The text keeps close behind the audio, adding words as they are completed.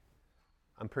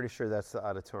I'm pretty sure that's the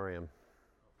auditorium.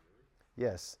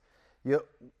 Yes. You.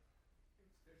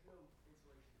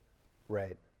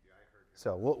 Right.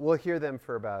 So we'll hear them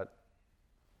for about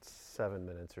 7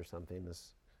 minutes or something.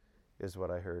 This is what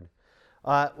I heard.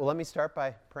 Well, let me start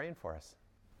by praying for us.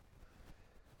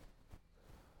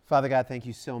 Father God, thank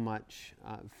you so much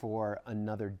for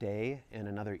another day and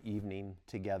another evening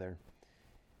together.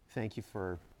 Thank you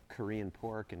for Korean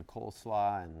pork and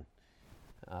coleslaw and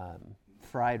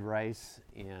fried rice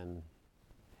and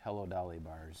Hello Dolly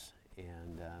bars.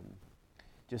 And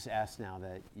just ask now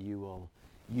that you will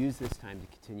use this time to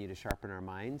continue to sharpen our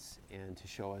minds and to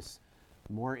show us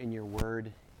more in your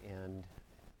word, and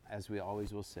as we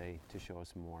always will say, to show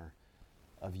us more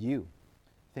of you.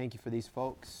 Thank you for these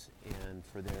folks and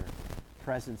for their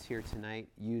presence here tonight.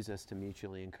 Use us to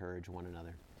mutually encourage one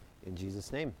another. In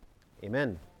Jesus' name,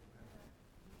 amen.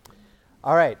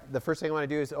 All right, the first thing I want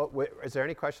to do is there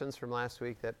any questions from last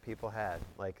week that people had?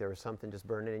 Like there was something just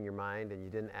burning in your mind and you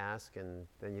didn't ask, and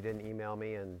then you didn't email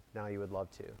me, and now you would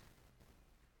love to.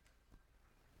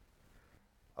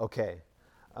 Okay,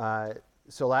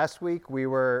 so last week we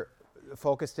were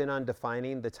focused in on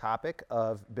defining the topic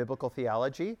of biblical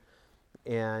theology.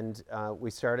 And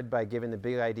we started by giving the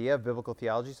big idea of biblical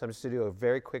theology. So I'm just going to do a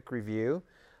very quick review.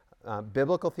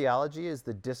 Biblical theology is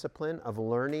the discipline of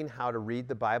learning how to read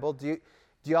the Bible. Does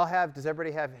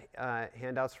everybody have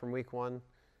handouts from week 1?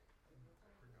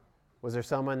 Was there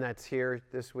someone that's here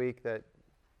this week that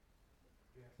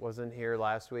wasn't here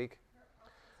last week?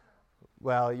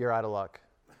 Well, you're out of luck.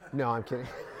 No, I'm kidding.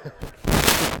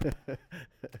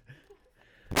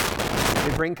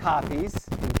 We bring copies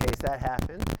in case that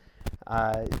happened.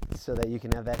 So that you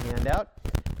can have that handout.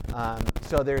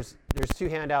 So there's 2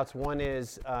 handouts. One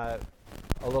is a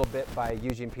little bit by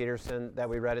Eugene Peterson that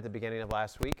we read at the beginning of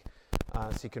last week.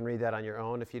 So you can read that on your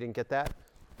own if you didn't get that.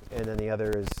 And then the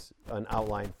other is an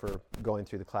outline for going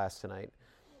through the class tonight.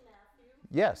 Hey,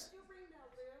 Matthew. Yes. Did you bring that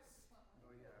list?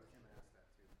 Oh, yeah, I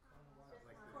was going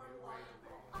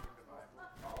to ask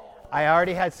that too. I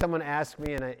already had someone ask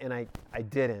me, and I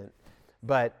didn't.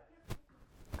 But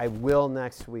I will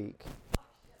next week.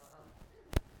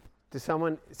 Does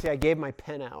someone, see, I gave my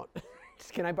pen out.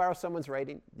 Can I borrow someone's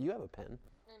writing? You have a pen.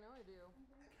 I know I do.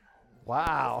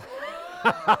 Wow.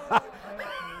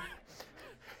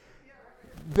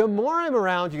 The more I'm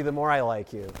around you, the more I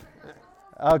like you.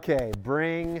 Okay,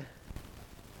 bring.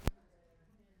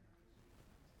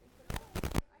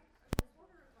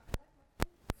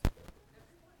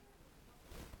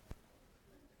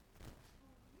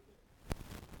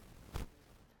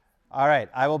 All right,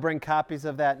 I will bring copies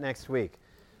of that next week.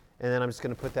 And then I'm just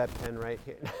going to put that pen right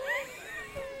here.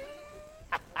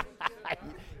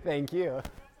 Thank you.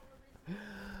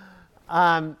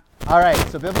 All right,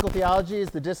 so biblical theology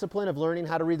is the discipline of learning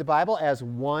how to read the Bible as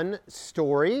one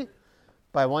story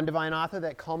by one divine author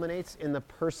that culminates in the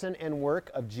person and work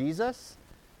of Jesus,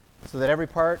 so that every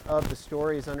part of the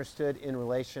story is understood in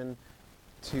relation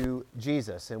to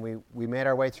Jesus. And we made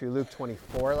our way through Luke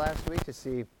 24 last week to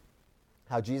see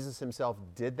how Jesus himself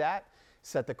did that,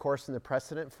 set the course and the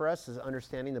precedent for us, is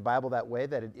understanding the Bible that way,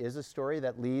 that it is a story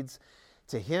that leads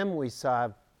to him. We saw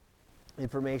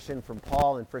information from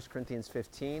Paul in 1 Corinthians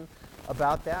 15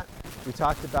 about that. We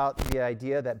talked about the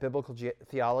idea that biblical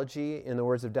theology, in the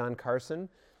words of Don Carson,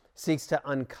 seeks to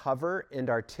uncover and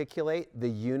articulate the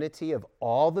unity of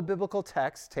all the biblical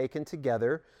texts taken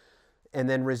together, and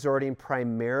then resorting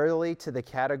primarily to the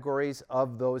categories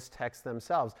of those texts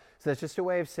themselves. So that's just a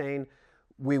way of saying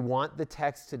we want the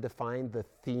text to define the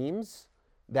themes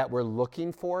that we're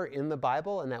looking for in the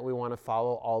Bible and that we want to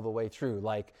follow all the way through,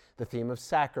 like the theme of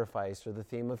sacrifice or the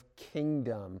theme of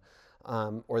kingdom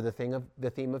or the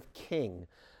theme of king.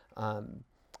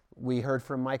 We heard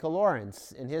from Michael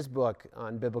Lawrence in his book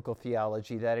on biblical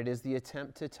theology that it is the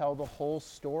attempt to tell the whole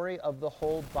story of the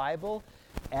whole Bible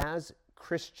as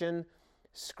Christian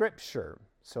Scripture.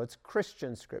 So it's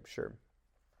Christian Scripture.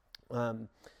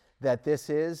 That this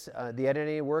is the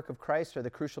editing work of Christ, or the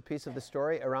crucial piece of the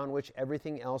story around which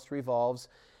everything else revolves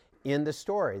in the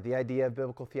story. The idea of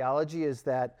biblical theology is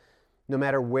that no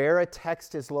matter where a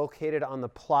text is located on the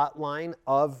plot line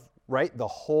of, the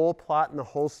whole plot and the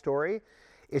whole story,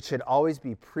 it should always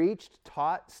be preached,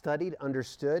 taught, studied,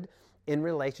 understood in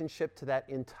relationship to that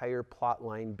entire plot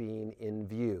line being in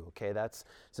view. Okay,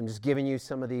 so I'm just giving you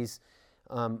some of these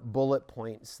bullet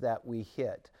points that we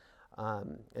hit.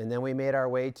 And then we made our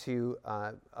way to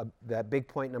that big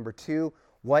point number 2.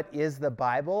 What is the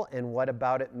Bible, and what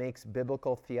about it makes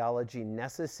biblical theology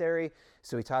necessary?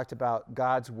 So we talked about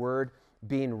God's Word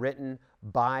being written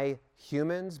by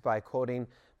humans, by quoting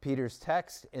Peter's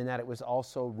text, and that it was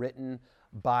also written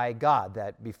by God,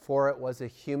 that before it was a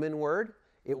human word,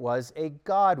 it was a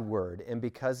God word. And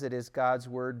because it is God's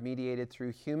word mediated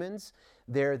through humans,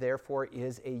 there therefore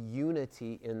is a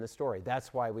unity in the story.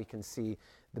 That's why we can see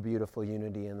the beautiful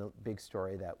unity in the big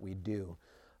story that we do.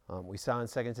 We saw in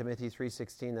 2 Timothy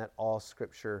 3:16 that all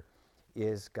Scripture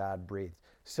is God-breathed.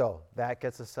 So that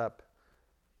gets us up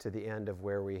to the end of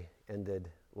where we ended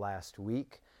last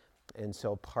week. And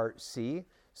so part C,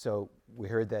 so we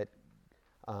heard that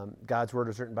God's word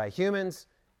was written by humans,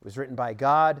 it was written by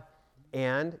God,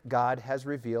 and God has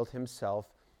revealed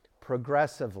himself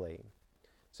progressively.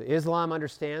 So Islam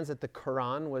understands that the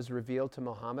Quran was revealed to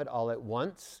Muhammad all at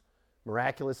once,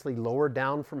 miraculously lowered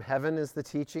down from heaven is the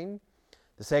teaching.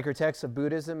 The sacred texts of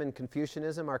Buddhism and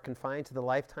Confucianism are confined to the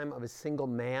lifetime of a single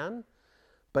man,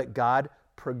 but God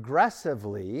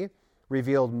progressively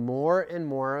revealed more and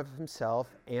more of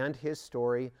himself and his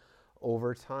story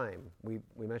over time. We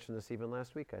mentioned this even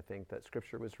last week, I think, that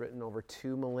Scripture was written over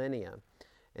 2 millennia,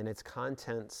 and its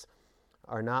contents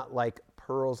are not like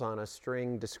pearls on a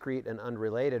string, discrete and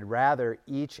unrelated. Rather,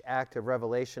 each act of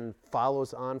revelation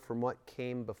follows on from what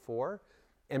came before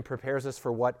and prepares us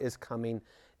for what is coming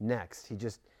next. He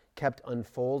just kept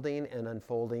unfolding and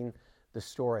unfolding the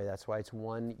story. That's why it's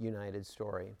one united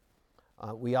story.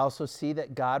 We also see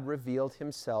that God revealed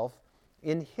himself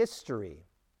in history.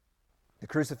 The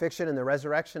crucifixion and the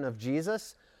resurrection of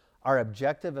Jesus are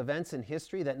objective events in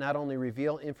history that not only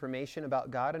reveal information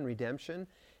about God and redemption,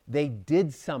 they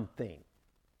did something.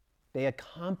 They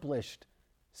accomplished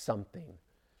something.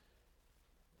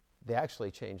 They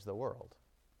actually changed the world,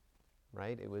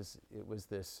 right? It was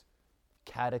this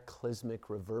cataclysmic,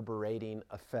 reverberating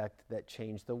effect that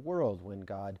changed the world when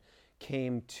God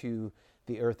came to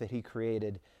the earth that he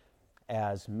created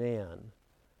as man.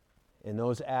 And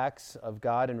those acts of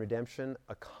God and redemption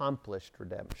accomplished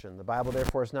redemption. The Bible,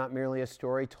 therefore, is not merely a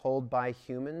story told by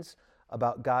humans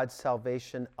about God's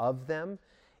salvation of them.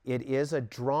 It is a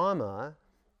drama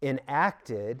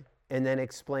enacted and then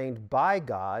explained by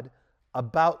God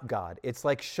about God. It's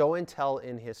like show and tell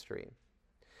in history.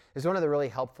 It's one of the really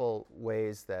helpful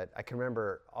ways that I can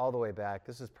remember all the way back.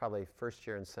 This is probably first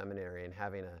year in seminary and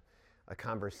having a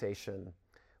conversation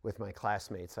with my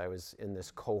classmates. I was in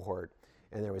this cohort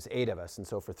and there was 8 of us. And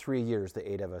so for 3 years, the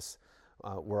 8 of us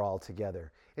were all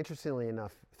together. Interestingly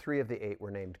enough, 3 of the 8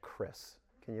 were named Chris.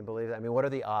 Can you believe that? I mean, what are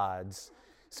the odds?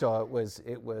 So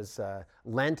it was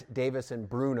Lent, Davis, and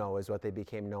Bruno is what they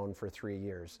became known for 3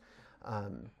 years.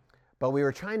 But we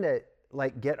were trying to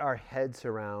get our heads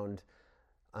around,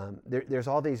 there's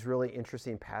all these really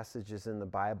interesting passages in the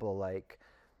Bible, like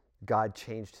God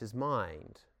changed his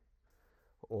mind,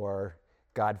 or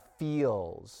God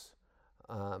feels,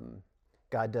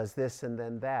 God does this and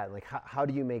then that. Like, how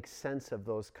do you make sense of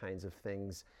those kinds of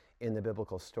things in the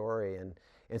biblical story? And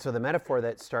so the metaphor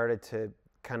that started to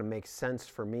kind of make sense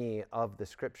for me of the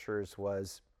Scriptures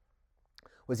was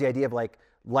the idea of like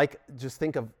just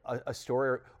think of a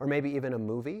story or maybe even a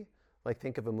movie. Like,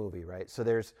 think of a movie, right? So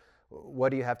what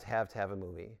do you have to have a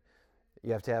movie?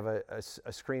 You have to have a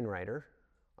screenwriter,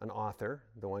 an author,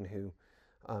 the one who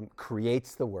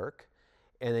creates the work.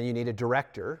 And then you need a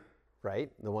director,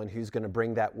 right? The one who's going to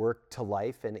bring that work to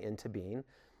life and into being.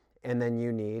 And then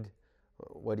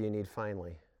what do you need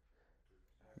finally?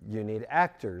 You need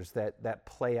actors that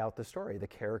play out the story, the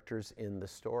characters in the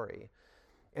story.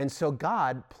 And so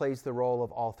God plays the role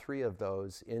of all 3 of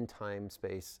those in time,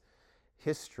 space,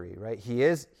 history, right? He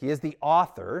is the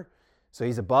author, so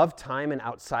he's above time and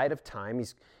outside of time.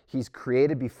 He's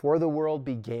created before the world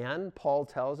began, Paul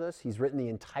tells us. He's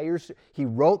written he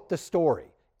wrote the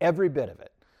story, every bit of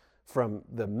it, from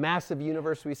the massive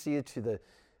universe we see to the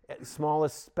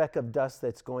smallest speck of dust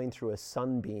that's going through a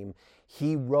sunbeam.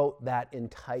 He wrote that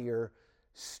entire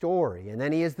story. And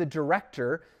then he is the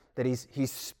director, that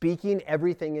he's speaking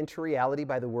everything into reality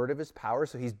by the word of his power.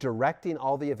 So he's directing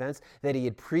all the events that he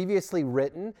had previously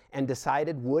written and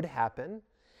decided would happen.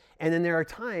 And then there are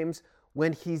times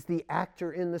when he's the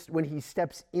actor when he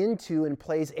steps into and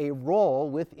plays a role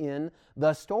within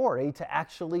the story to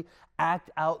actually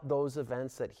act out those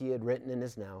events that he had written and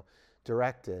is now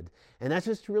directed. And that's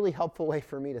just a really helpful way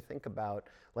for me to think about,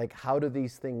 like, how do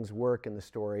these things work in the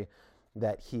story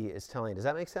that he is telling? Does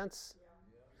that make sense?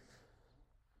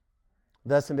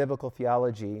 Thus, in biblical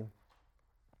theology,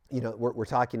 we're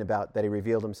talking about that he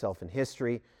revealed himself in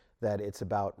history, that it's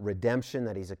about redemption,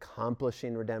 that he's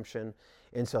accomplishing redemption.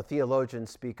 And so theologians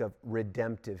speak of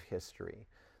redemptive history,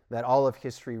 that all of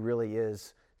history really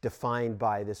is defined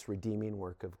by this redeeming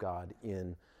work of God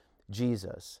in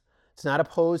Jesus. It's not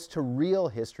opposed to real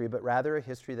history, but rather a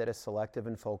history that is selective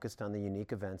and focused on the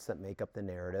unique events that make up the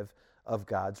narrative of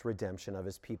God's redemption of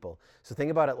his people. So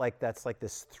think about it like that's like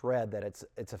this thread that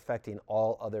it's affecting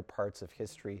all other parts of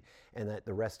history and that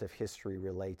the rest of history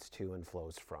relates to and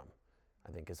flows from,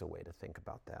 I think is a way to think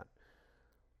about that.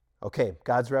 Okay,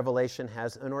 God's revelation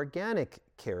has an organic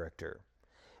character.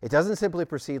 It doesn't simply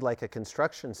proceed like a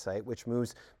construction site, which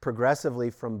moves progressively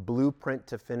from blueprint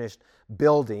to finished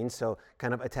building. So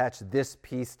kind of attach this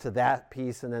piece to that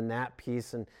piece and then that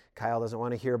piece. And Kyle doesn't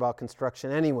want to hear about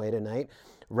construction anyway tonight.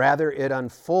 Rather, it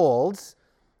unfolds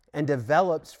and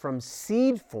develops from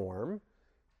seed form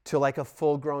to like a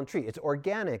full-grown tree. It's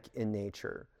organic in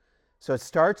nature. So it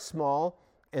starts small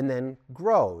and then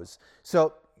grows.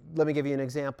 So let me give you an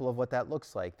example of what that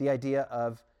looks like. The idea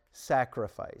of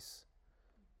sacrifice.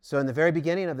 So in the very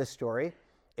beginning of this story,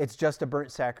 it's just a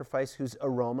burnt sacrifice whose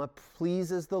aroma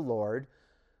pleases the Lord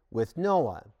with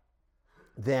Noah.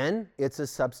 Then it's a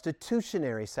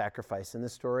substitutionary sacrifice in the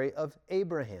story of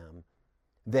Abraham.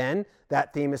 Then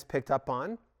that theme is picked up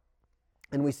on,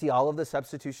 and we see all of the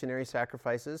substitutionary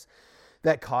sacrifices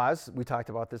that cause, we talked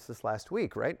about this last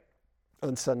week, right?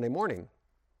 On Sunday morning,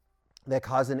 that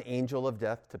cause an angel of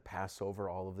death to pass over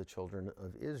all of the children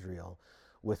of Israel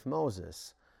with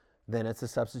Moses. Then it's the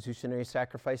substitutionary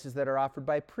sacrifices that are offered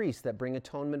by priests that bring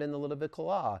atonement in the Levitical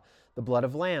law, the blood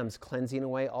of lambs cleansing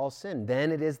away all sin.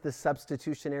 Then it is the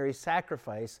substitutionary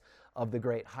sacrifice of the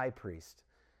great high priest,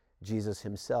 Jesus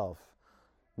himself,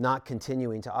 not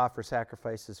continuing to offer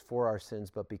sacrifices for our sins,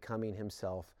 but becoming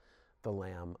himself the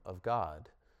Lamb of God.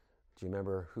 Do you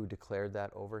remember who declared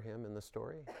that over him in the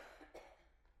story?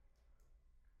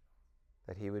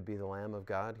 That he would be the Lamb of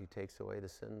God who takes away the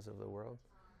sins of the world?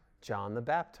 John the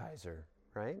Baptizer,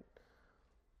 right?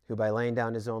 Who by laying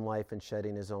down his own life and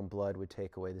shedding his own blood would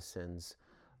take away the sins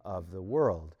of the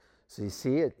world. So you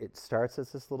see, it starts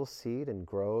as this little seed and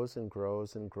grows and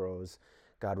grows and grows,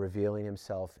 God revealing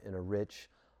himself in a rich,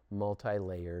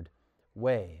 multi-layered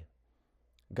way.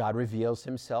 God reveals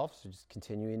himself, so just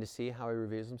continuing to see how he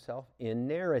reveals himself in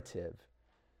narrative.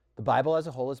 The Bible as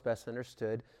a whole is best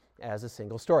understood as a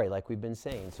single story, like we've been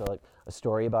saying. So like a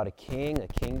story about a king, a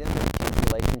kingdom, and a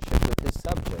king's relationship with his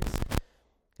subjects.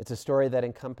 It's a story that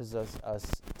encompasses us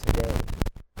today.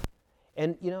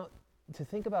 And, you know, to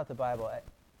think about the Bible, I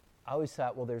always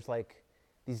thought, well, there's like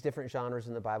these different genres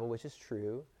in the Bible, which is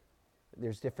true.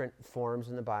 There's different forms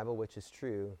in the Bible, which is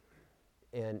true.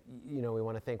 And, you know, we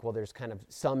want to think, well, there's kind of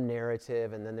some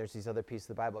narrative, and then there's these other pieces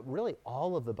of the Bible. Really,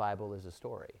 all of the Bible is a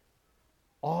story.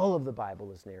 All of the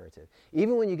Bible is narrative.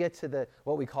 Even when you get to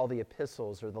what we call the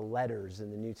epistles or the letters in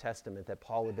the New Testament that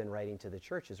Paul had been writing to the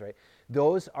churches, right?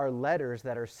 Those are letters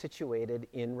that are situated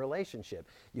in relationship.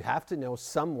 You have to know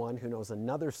someone who knows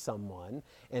another someone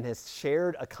and has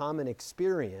shared a common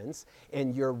experience,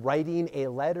 and you're writing a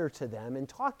letter to them and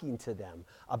talking to them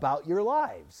about your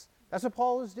lives. That's what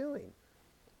Paul is doing.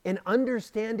 And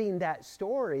understanding that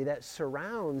story that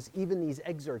surrounds even these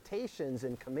exhortations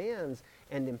and commands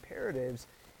and imperatives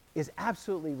is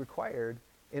absolutely required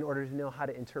in order to know how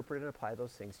to interpret and apply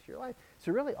those things to your life.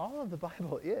 So really all of the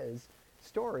Bible is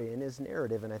story and is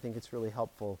narrative, and I think it's really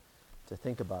helpful to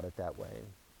think about it that way.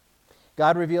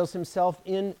 God reveals himself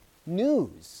in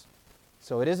news.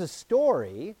 So it is a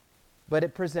story, but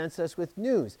it presents us with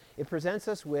news. It presents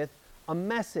us with a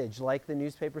message like the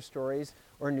newspaper stories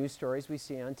or news stories we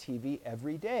see on TV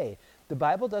every day. The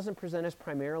Bible doesn't present us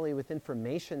primarily with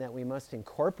information that we must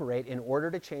incorporate in order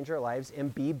to change our lives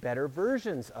and be better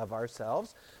versions of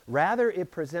ourselves. Rather, it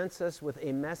presents us with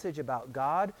a message about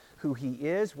God, who he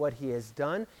is, what he has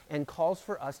done, and calls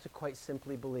for us to quite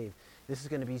simply believe. This is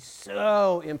going to be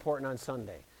so important on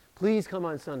Sunday. Please come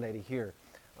on Sunday to hear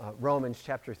Romans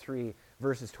chapter 3,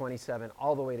 verses 27,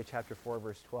 all the way to chapter 4,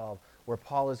 verse 12, where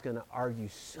Paul is going to argue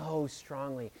so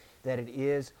strongly that it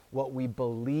is what we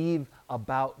believe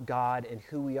about God and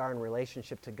who we are in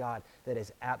relationship to God that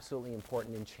is absolutely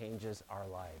important and changes our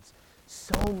lives.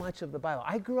 So much of the Bible.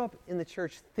 I grew up in the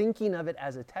church thinking of it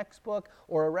as a textbook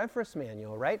or a reference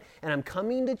manual, right? And I'm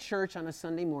coming to church on a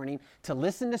Sunday morning to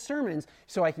listen to sermons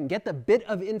so I can get the bit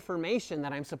of information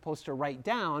that I'm supposed to write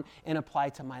down and apply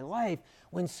to my life,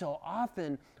 when so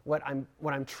often what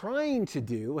I'm trying to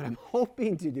do, what I'm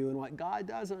hoping to do, and what God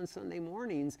does on Sunday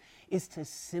mornings is to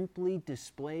simply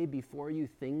display before you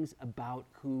things about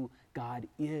who God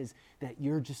is that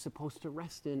you're just supposed to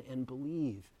rest in and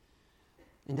believe.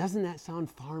 And doesn't that sound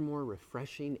far more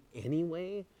refreshing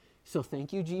anyway? So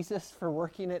thank you, Jesus, for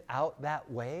working it out that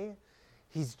way.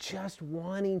 He's just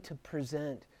wanting to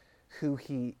present who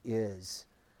he is.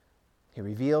 He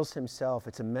reveals himself.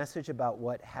 It's a message about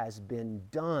what has been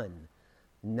done,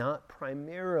 not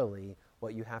primarily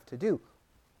what you have to do,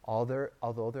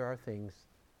 although there are things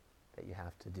that you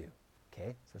have to do.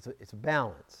 Okay? So it's a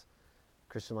balance.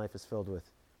 Christian life is filled with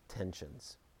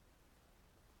tensions.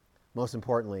 Most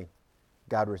importantly,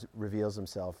 God reveals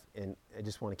himself, and I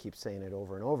just want to keep saying it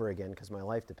over and over again because my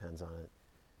life depends on it.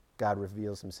 God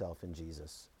reveals himself in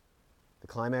Jesus. The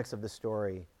climax of the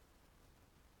story,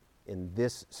 in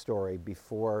this story,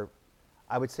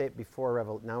 I would say it before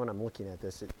Revelation. Now when I'm looking at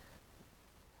this,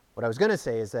 what I was going to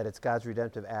say is that it's God's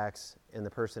redemptive acts in the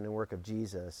person and work of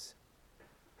Jesus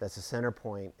that's the center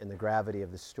point in the gravity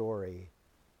of the story,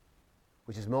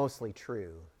 which is mostly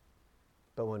true.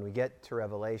 But when we get to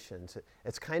Revelation,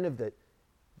 it's kind of the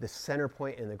center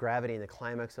point in the gravity and the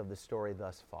climax of the story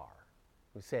thus far.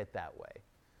 We say it that way.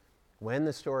 When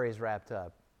the story is wrapped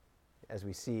up, as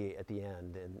we see at the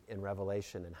end in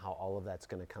Revelation and how all of that's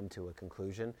going to come to a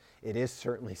conclusion, it is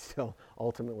certainly still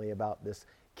ultimately about this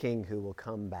king who will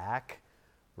come back,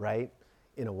 right,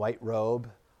 in a white robe,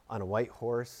 on a white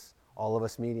horse, all of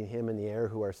us meeting him in the air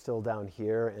who are still down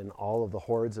here, and all of the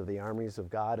hordes of the armies of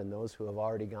God and those who have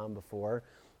already gone before,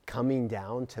 coming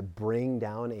down to bring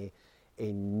down a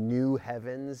new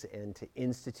heavens and to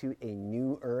institute a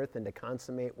new earth and to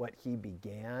consummate what he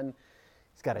began.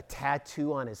 He's got a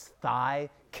tattoo on his thigh,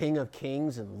 King of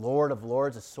Kings and Lord of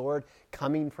Lords, a sword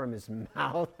coming from his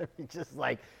mouth. He's just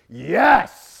like,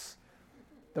 yes!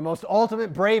 The most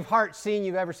ultimate Braveheart scene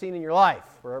you've ever seen in your life,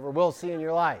 or ever will see in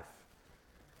your life.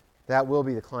 That will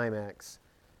be the climax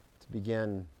to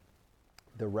begin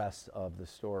the rest of the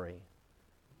story.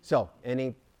 So,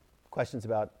 any questions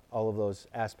about all of those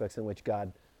aspects in which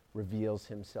God reveals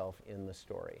himself in the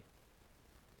story?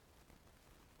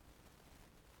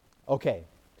 Okay.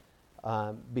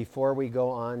 Before we go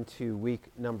on to week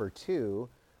number 2,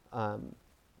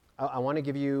 I want to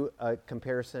give you a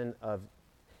comparison of,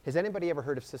 has anybody ever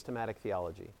heard of systematic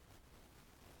theology?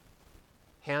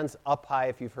 Hands up high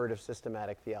if you've heard of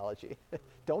systematic theology.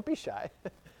 Don't be shy.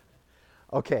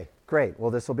 Okay, great.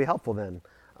 Well, this will be helpful then.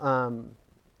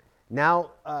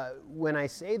 Now, when I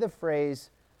say the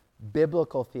phrase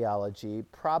biblical theology,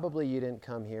 probably you didn't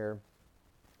come here.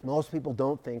 Most people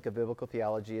don't think of biblical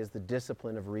theology as the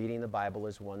discipline of reading the Bible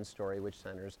as one story which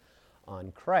centers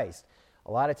on Christ.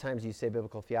 A lot of times you say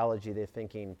biblical theology, they're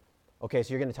thinking, okay, so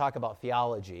you're going to talk about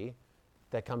theology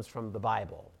that comes from the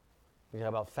Bible. We talk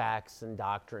about facts and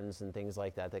doctrines and things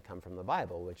like that that come from the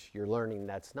Bible, which you're learning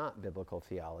that's not biblical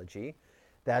theology.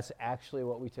 That's actually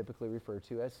what we typically refer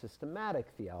to as systematic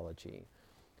theology.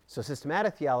 So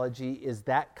systematic theology is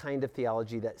that kind of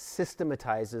theology that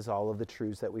systematizes all of the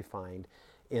truths that we find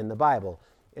in the Bible.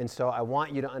 And so I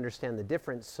want you to understand the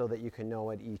difference so that you can know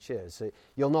what each is. So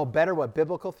you'll know better what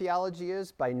biblical theology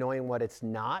is by knowing what it's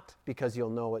not, because you'll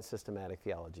know what systematic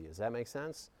theology is. Does that make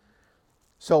sense?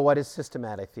 So what is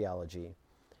systematic theology?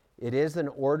 It is an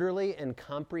orderly and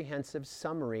comprehensive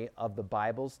summary of the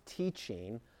Bible's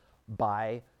teaching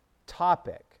by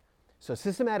topic. So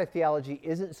systematic theology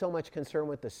isn't so much concerned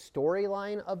with the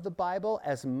storyline of the Bible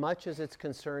as much as it's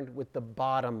concerned with the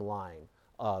bottom line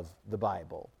of the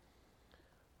Bible.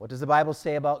 What does the Bible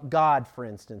say about God, for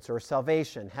instance, or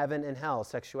salvation, heaven and hell,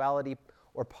 sexuality,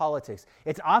 or politics?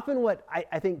 It's often what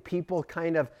I think people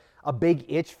kind of, a big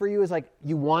itch for you is like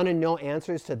you want to know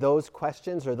answers to those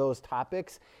questions or those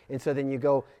topics, and so then you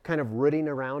go kind of rooting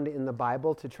around in the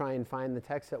Bible to try and find the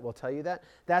text that will tell you that.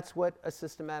 That's what a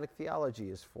systematic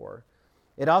theology is for.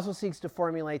 It also seeks to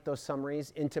formulate those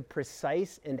summaries into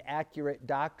precise and accurate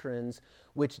doctrines,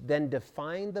 which then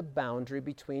define the boundary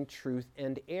between truth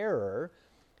and error,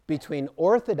 between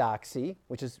orthodoxy,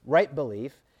 which is right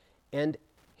belief, and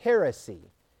heresy.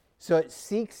 So it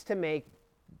seeks to make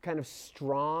kind of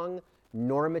strong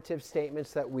normative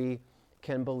statements that we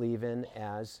can believe in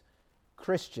as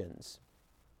Christians.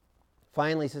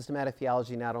 Finally, systematic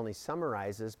theology not only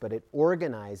summarizes, but it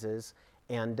organizes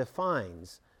and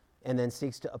defines, and then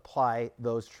seeks to apply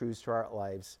those truths to our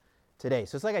lives today.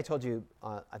 So it's like I told you,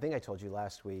 I think I told you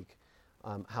last week,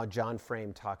 how John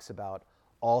Frame talks about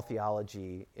all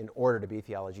theology, in order to be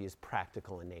theology, is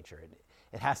practical in nature.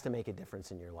 It has to make a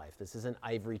difference in your life. This isn't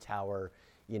ivory tower,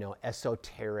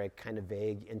 esoteric, kind of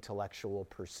vague intellectual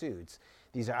pursuits.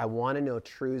 These are, I want to know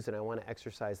truths and I want to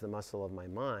exercise the muscle of my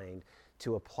mind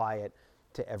to apply it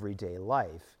to everyday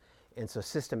life. And so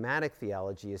systematic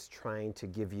theology is trying to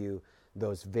give you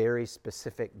those very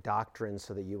specific doctrines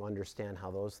so that you understand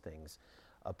how those things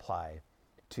apply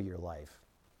to your life.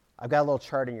 I've got a little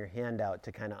chart in your handout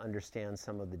to kind of understand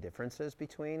some of the differences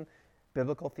between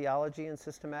biblical theology and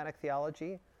systematic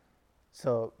theology.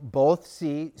 So both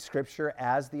see Scripture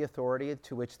as the authority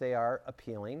to which they are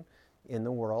appealing in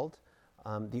the world.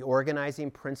 The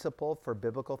organizing principle for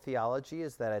biblical theology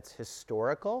is that it's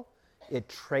historical. It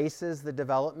traces the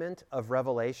development of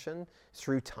revelation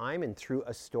through time and through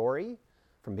a story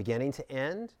from beginning to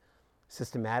end.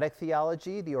 Systematic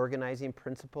theology, the organizing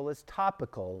principle is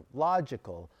topical,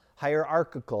 logical,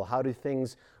 hierarchical. How do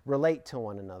things relate to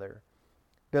one another?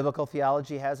 Biblical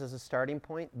theology has as a starting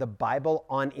point the Bible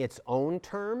on its own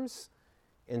terms,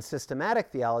 and systematic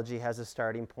theology has a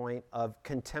starting point of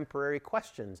contemporary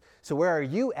questions. So where are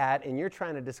you at? And you're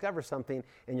trying to discover something,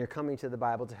 and you're coming to the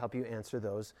Bible to help you answer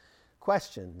those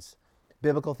questions.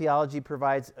 Biblical theology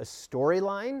provides a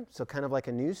storyline, so kind of like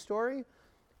a news story,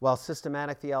 while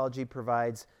systematic theology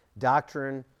provides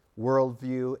doctrine,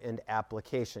 worldview, and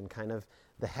application, kind of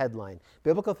the headline.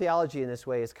 Biblical theology in this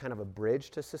way is kind of a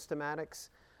bridge to systematics,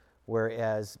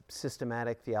 whereas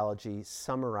systematic theology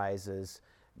summarizes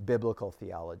biblical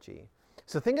theology.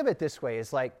 So think of it this way,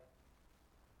 it's like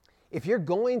if you're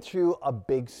going through a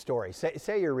big story,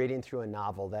 say you're reading through a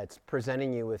novel that's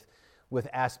presenting you with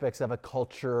aspects of a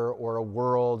culture or a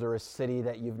world or a city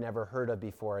that you've never heard of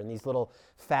before, and these little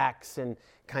facts and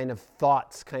kind of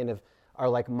thoughts kind of are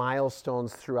like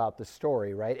milestones throughout the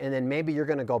story, right? And then maybe you're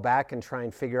going to go back and try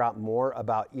and figure out more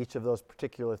about each of those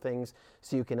particular things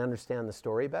so you can understand the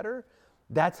story better.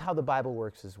 That's how the Bible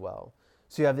works as well.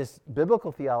 So you have this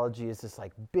biblical theology is this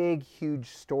like big,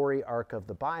 huge story arc of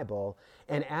the Bible.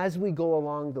 And as we go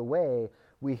along the way,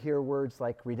 we hear words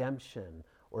like redemption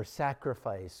or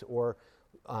sacrifice or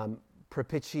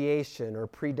propitiation or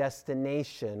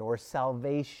predestination or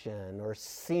salvation or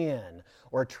sin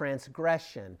or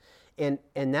transgression. And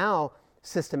now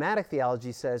systematic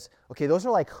theology says, okay, those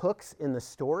are like hooks in the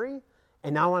story.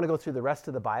 And now I want to go through the rest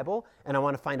of the Bible and I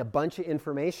want to find a bunch of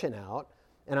information out.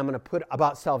 And I'm going to put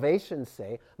about salvation,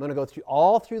 say, I'm going to go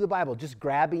all through the Bible, just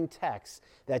grabbing texts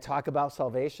that talk about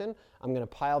salvation. I'm going to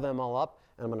pile them all up,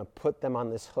 and I'm going to put them on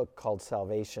this hook called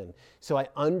salvation. So I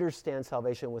understand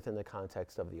salvation within the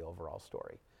context of the overall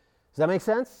story. Does that make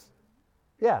sense?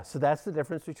 Yeah, so that's the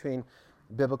difference between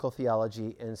biblical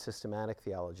theology and systematic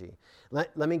theology.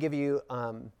 Let me give you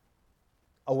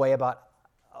a way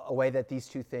that these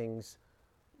two things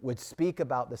would speak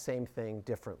about the same thing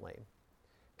differently.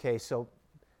 Okay, so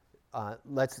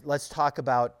let's talk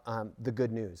about the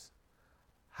good news.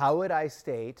 How would I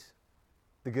state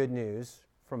the good news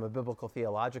from a biblical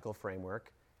theological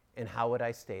framework, and how would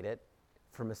I state it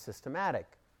from a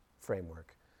systematic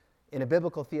framework? In a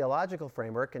biblical theological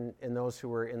framework, and those who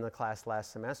were in the class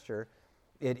last semester,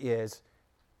 it is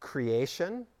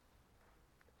creation,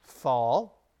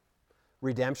 fall,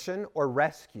 redemption or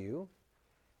rescue,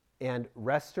 and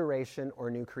restoration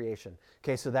or new creation.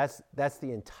 Okay, so that's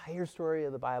the entire story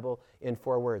of the Bible in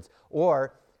 4 words.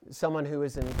 Or someone who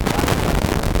is in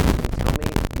class, can you tell me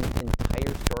the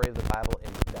entire story of the Bible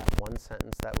in that one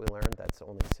sentence that we learned that's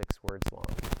only 6 words long?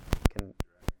 Can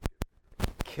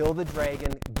kill the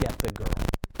dragon, get the girl.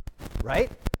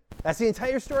 Right? That's the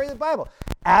entire story of the Bible.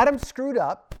 Adam screwed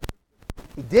up.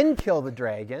 He didn't kill the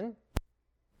dragon.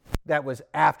 That was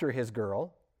after his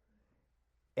girl.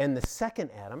 And the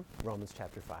second Adam, Romans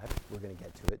chapter 5, we're going to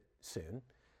get to it soon,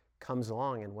 comes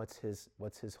along, and what's his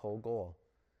whole goal?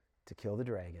 To kill the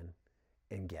dragon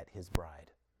and get his bride.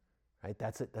 Right?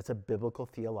 That's a biblical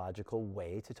theological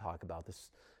way to talk about this,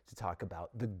 to talk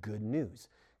about the good news.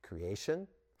 Creation,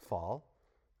 fall,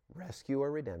 rescue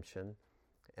or redemption,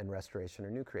 and restoration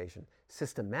or new creation.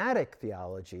 Systematic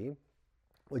theology,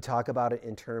 we talk about it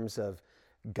in terms of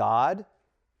God,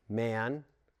 man,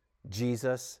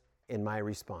 Jesus, in my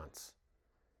response.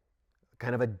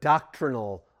 Kind of a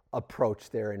doctrinal approach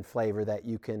there in flavor that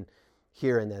you can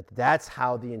hear in that. That's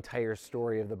how the entire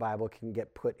story of the Bible can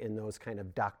get put in those kind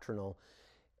of doctrinal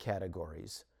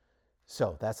categories.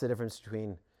 So that's the difference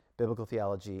between biblical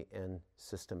theology and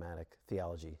systematic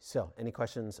theology. So any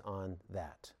questions on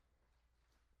that?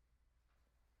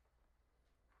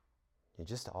 You're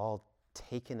just all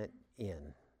taking it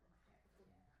in.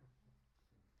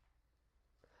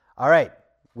 All right.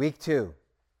 Week 2.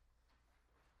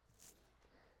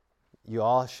 You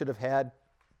all should have had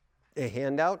a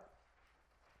handout.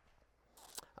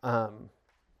 And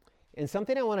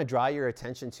something I want to draw your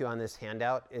attention to on this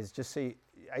handout is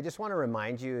I just want to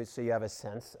remind you so you have a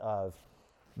sense of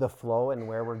the flow and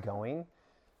where we're going.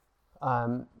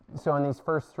 So in these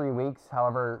first 3 weeks,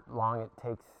 however long it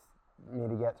takes me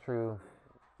to get through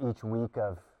each week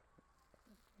of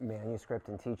manuscript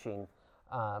and teaching,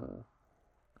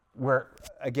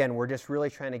 we're just really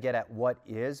trying to get at what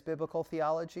is biblical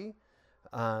theology.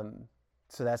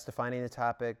 So that's defining the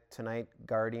topic tonight,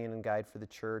 guardian and guide for the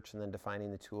church, and then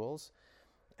defining the tools.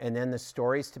 And then the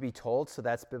stories to be told, so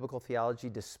that's biblical theology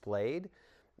displayed.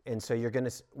 And so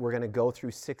we're going to go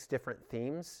through 6 different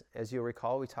themes, as you'll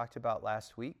recall, we talked about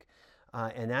last week.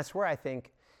 And that's where I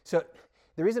think, so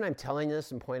the reason I'm telling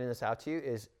this and pointing this out to you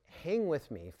is hang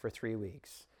with me for 3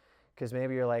 weeks. Because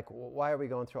maybe you're like, well, why are we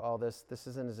going through all this? This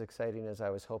isn't as exciting as I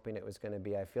was hoping it was going to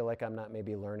be. I feel like I'm not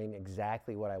maybe learning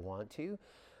exactly what I want to.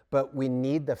 But we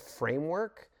need the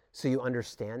framework so you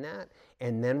understand that.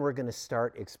 And then we're going to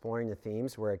start exploring the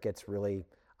themes where it gets really,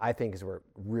 I think is where it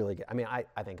really gets,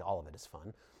 I think all of it is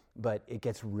fun. But it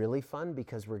gets really fun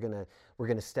because we're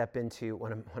gonna step into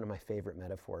one of my favorite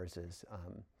metaphors is,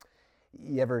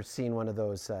 you ever seen one of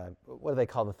those, what do they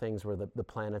call the things where the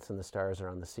planets and the stars are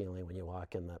on the ceiling when you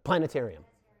walk in the planetarium?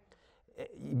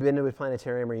 You've been to a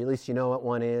planetarium, or at least you know what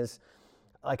one is.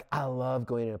 Like, I love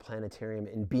going to a planetarium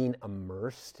and being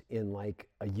immersed in like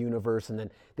a universe, and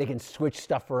then they can switch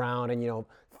stuff around and,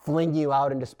 fling you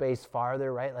out into space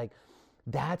farther, right? Like,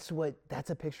 that's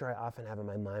a picture I often have in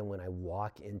my mind when I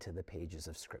walk into the pages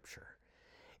of Scripture.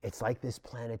 It's like this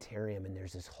planetarium, and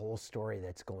there's this whole story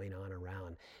that's going on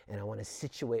around. And I want to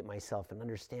situate myself and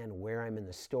understand where I'm in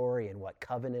the story and what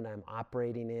covenant I'm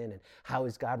operating in and how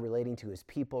is God relating to his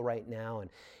people right now.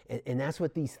 And that's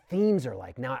what these themes are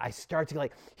like. Now I start to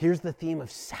here's the theme of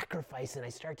sacrifice, and I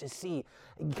start to see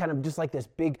kind of just like this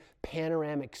big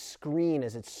panoramic screen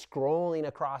as it's scrolling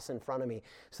across in front of me.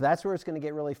 So that's where it's going to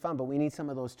get really fun. But we need some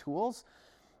of those tools.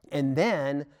 And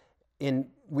then in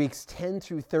weeks 10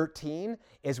 through 13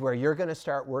 is where you're going to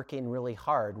start working really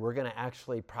hard. We're going to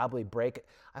actually probably break.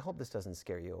 I hope this doesn't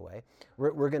scare you away.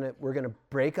 We're going to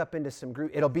break up into some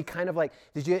groups. It'll be kind of like,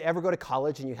 did you ever go to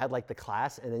college and you had like the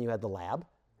class and then you had the lab?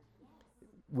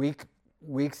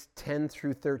 Weeks 10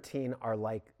 through 13 are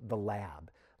like the lab,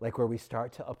 like where we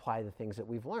start to apply the things that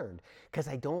we've learned. Because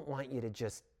I don't want you to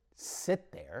just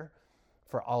sit there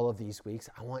for all of these weeks.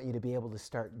 I want you to be able to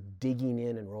start digging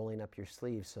in and rolling up your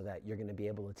sleeves so that you're going to be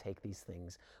able to take these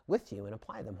things with you and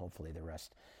apply them hopefully the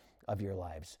rest of your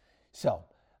lives. So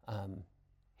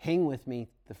hang with me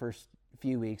the first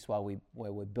few weeks while we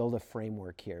build a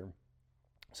framework here.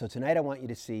 So tonight I want you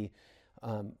to see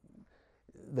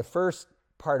the first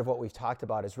part of what we've talked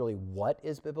about is really what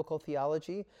is biblical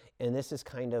theology, and this is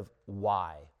kind of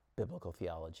why biblical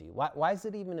theology. Why is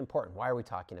it even important? Why are we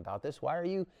talking about this? Why are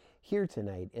you here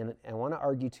tonight? And I want to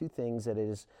argue 2 things, that it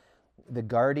is the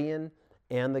guardian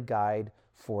and the guide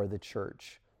for the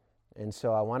church. And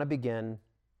so I want to begin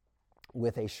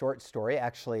with a short story,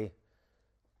 actually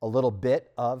a little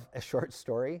bit of a short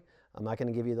story. I'm not going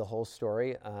to give you the whole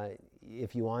story.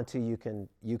 If you want to,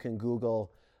 you can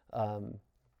Google,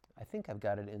 I think I've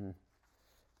got it in,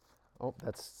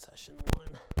 that's session 1.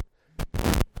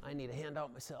 I need a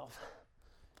handout myself.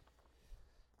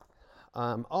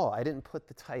 I didn't put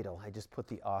the title. I just put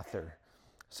the author.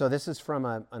 So this is from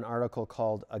an article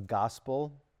called A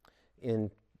Gospel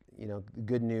in,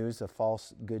 Good News, a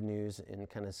false good news in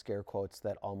kind of scare quotes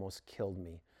that almost killed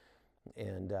me.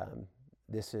 And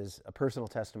this is a personal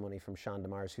testimony from Sean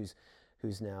DeMars,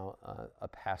 who's now a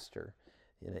pastor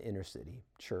in an inner city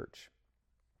church.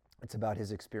 It's about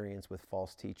his experience with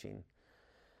false teaching.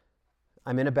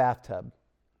 I'm in a bathtub.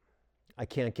 I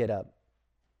can't get up.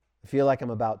 I feel like I'm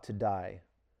about to die.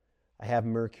 I have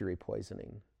mercury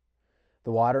poisoning.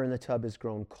 The water in the tub has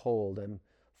grown cold. I'm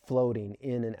floating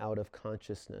in and out of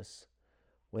consciousness.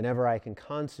 Whenever I can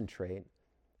concentrate,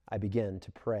 I begin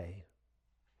to pray.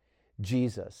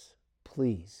 Jesus,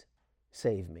 please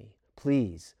save me.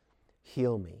 Please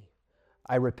heal me.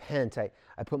 I repent. I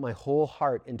put my whole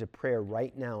heart into prayer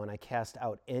right now, and I cast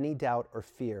out any doubt or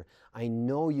fear. I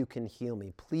know you can heal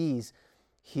me. Please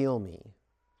heal me.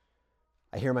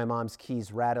 I hear my mom's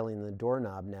keys rattling the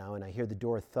doorknob now, and I hear the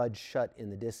door thud shut in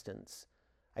the distance.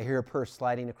 I hear her purse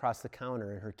sliding across the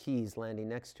counter and her keys landing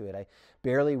next to it. I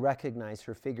barely recognize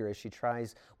her figure as she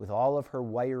tries with all of her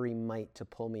wiry might to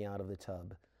pull me out of the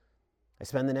tub. I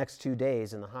spend the next 2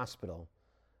 days in the hospital.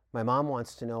 My mom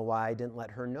wants to know why I didn't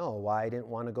let her know, why I didn't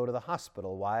want to go to the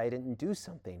hospital, why I didn't do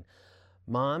something.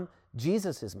 Mom,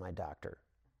 Jesus is my doctor.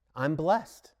 I'm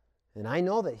blessed, and I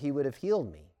know that he would have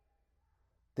healed me.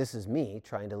 This is me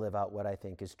trying to live out what I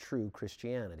think is true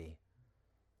Christianity.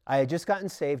 I had just gotten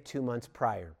saved 2 months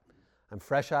prior. I'm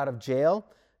fresh out of jail,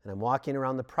 and I'm walking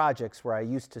around the projects where I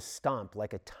used to stomp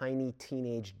like a tiny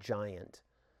teenage giant.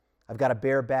 I've got a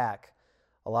bare back,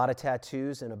 a lot of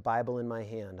tattoos, and a Bible in my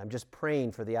hand. I'm just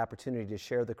praying for the opportunity to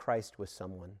share the Christ with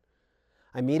someone.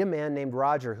 I meet a man named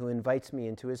Roger who invites me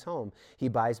into his home. He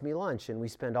buys me lunch, and we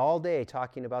spend all day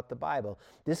talking about the Bible.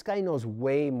 This guy knows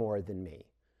way more than me.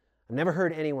 I've never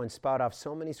heard anyone spout off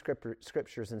so many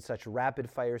scriptures in such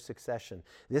rapid-fire succession.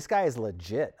 This guy is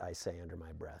legit, I say under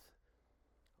my breath.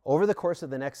 Over the course of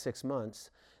the next 6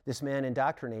 months, this man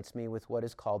indoctrinates me with what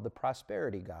is called the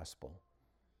prosperity gospel.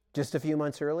 Just a few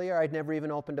months earlier, I'd never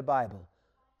even opened a Bible.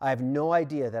 I have no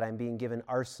idea that I'm being given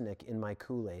arsenic in my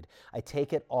Kool-Aid. I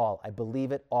take it all. I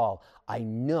believe it all. I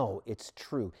know it's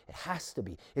true. It has to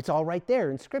be. It's all right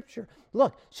there in Scripture.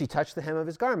 Look, she touched the hem of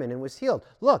his garment and was healed.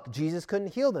 Look, Jesus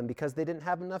couldn't heal them because they didn't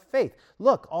have enough faith.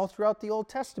 Look, all throughout the Old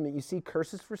Testament, you see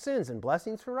curses for sins and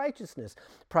blessings for righteousness,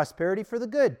 prosperity for the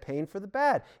good, pain for the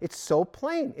bad. It's so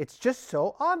plain. It's just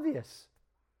so obvious.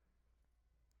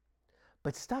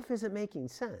 But stuff isn't making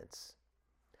sense.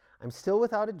 I'm still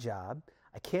without a job.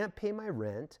 I can't pay my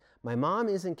rent, my mom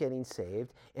isn't getting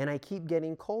saved, and I keep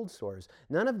getting cold sores.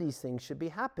 None of these things should be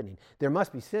happening. There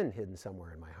must be sin hidden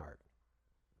somewhere in my heart.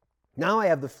 Now I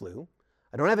have the flu.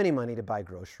 I don't have any money to buy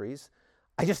groceries.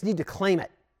 I just need to claim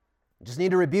it. I just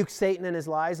need to rebuke Satan and his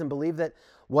lies and believe that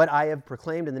what I have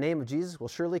proclaimed in the name of Jesus will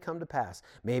surely come to pass.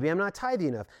 Maybe I'm not tithing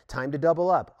enough. Time to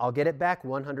double up. I'll get it back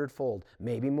 100-fold,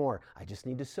 maybe more. I just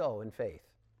need to sow in faith.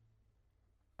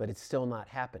 But it's still not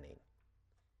happening.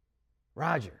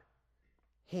 Roger,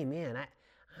 hey man, I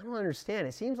don't understand.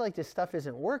 It seems like this stuff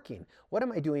isn't working. What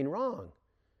am I doing wrong?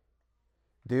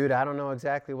 Dude, I don't know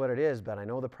exactly what it is, but I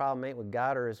know the problem ain't with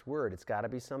God or His Word. It's got to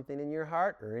be something in your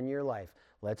heart or in your life.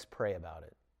 Let's pray about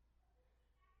it.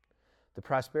 The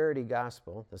prosperity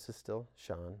gospel, this is still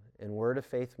Sean, and word of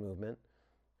faith movement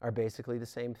are basically the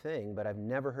same thing, but I've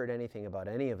never heard anything about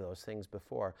any of those things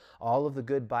before. All of the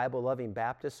good Bible-loving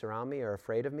Baptists around me are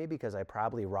afraid of me because I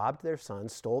probably robbed their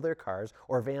sons, stole their cars,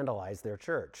 or vandalized their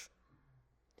church.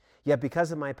 Yet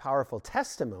because of my powerful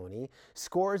testimony,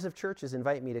 scores of churches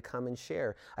invite me to come and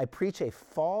share. I preach a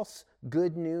false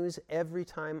good news every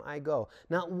time I go.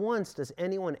 Not once does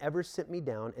anyone ever sit me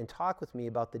down and talk with me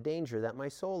about the danger that my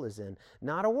soul is in.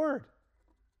 Not a word.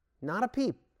 Not a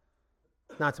peep.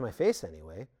 Not to my face,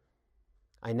 anyway.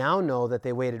 I now know that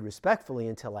they waited respectfully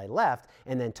until I left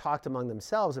and then talked among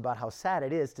themselves about how sad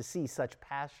it is to see such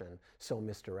passion so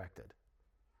misdirected.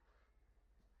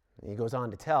 And he goes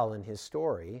on to tell in his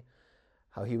story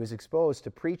how he was exposed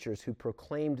to preachers who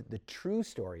proclaimed the true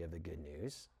story of the good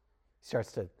news. He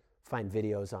starts to find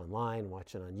videos online,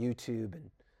 watching on YouTube,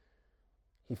 and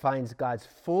he finds God's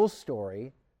full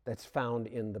story that's found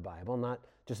in the Bible, not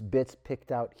just bits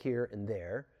picked out here and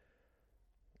there.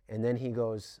 And then he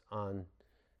goes on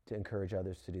to encourage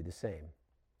others to do the same.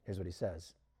 Here's what he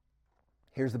says.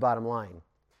 Here's the bottom line.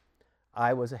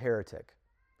 I was a heretic,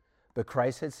 but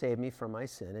Christ had saved me from my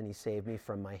sin, and He saved me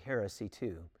from my heresy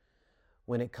too.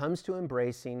 When it comes to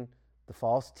embracing the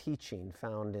false teaching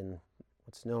found in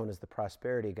what's known as the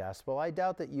prosperity gospel, I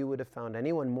doubt that you would have found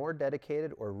anyone more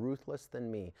dedicated or ruthless than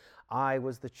me. I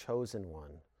was the chosen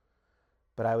one,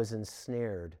 but I was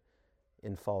ensnared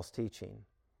in false teaching.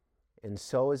 And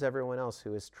so is everyone else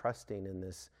who is trusting in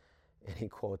this. And he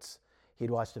quotes,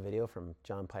 he'd watched a video from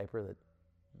John Piper that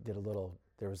did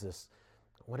there was this,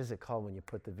 what is it called when you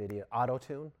put the video,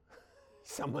 auto-tune?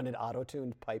 Someone had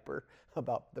auto-tuned Piper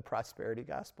about the prosperity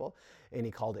gospel, and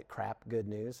he called it crap good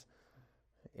news.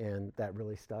 And that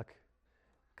really stuck,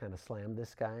 kind of slammed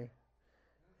this guy.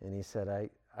 And he said,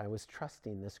 I was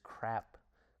trusting this crap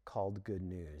called good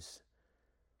news.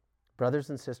 Brothers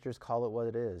and sisters, call it what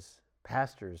it is.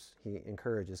 Pastors, he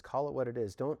encourages, call it what it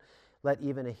is. Don't let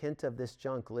even a hint of this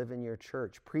junk live in your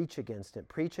church. Preach against it.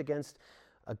 Preach against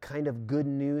a kind of good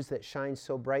news that shines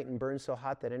so bright and burns so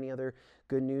hot that any other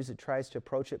good news that tries to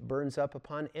approach it burns up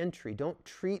upon entry. Don't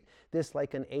treat this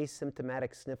like an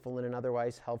asymptomatic sniffle in an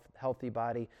otherwise healthy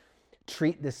body.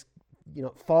 Treat this,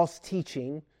 false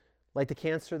teaching like the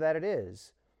cancer that it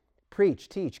is. Preach,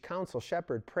 teach, counsel,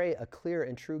 shepherd, pray a clear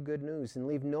and true good news, and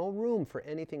leave no room for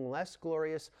anything less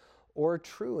glorious or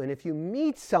true. And if you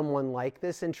meet someone like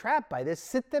this and trapped by this,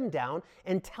 sit them down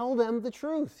and tell them the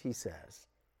truth, he says.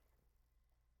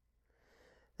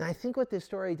 Now, I think what this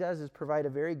story does is provide a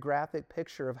very graphic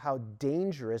picture of how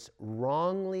dangerous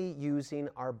wrongly using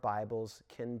our Bibles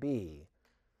can be.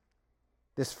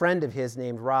 This friend of his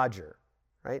named Roger,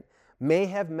 right, may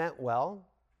have meant well,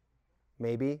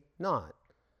 maybe not.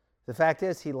 The fact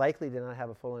is, he likely did not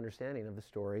have a full understanding of the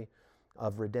story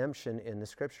of redemption in the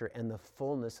Scripture and the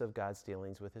fullness of God's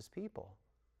dealings with His people.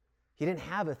 He didn't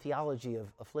have a theology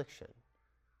of affliction,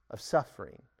 of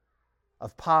suffering,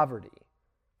 of poverty,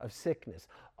 of sickness,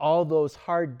 all those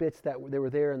hard bits that were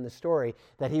there in the story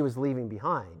that he was leaving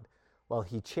behind, while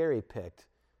he cherry-picked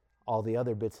all the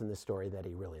other bits in the story that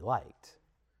he really liked.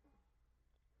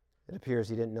 It appears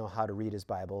he didn't know how to read his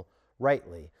Bible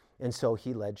rightly, and so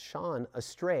he led Sean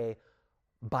astray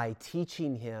by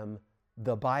teaching him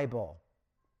the Bible,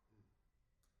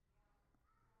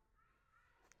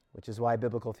 which is why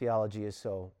biblical theology is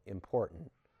so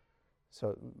important.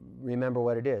 So remember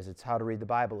what it is. It's how to read the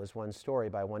Bible as one story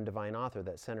by one divine author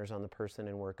that centers on the person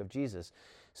and work of Jesus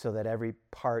so that every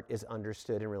part is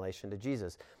understood in relation to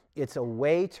Jesus. It's a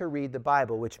way to read the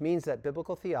Bible, which means that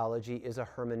biblical theology is a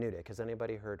hermeneutic. Has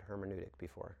anybody heard hermeneutic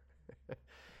before?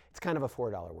 It's kind of a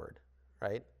 $4 word,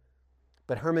 right?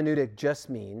 But hermeneutic just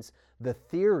means the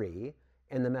theory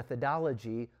and the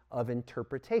methodology of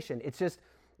interpretation. It's just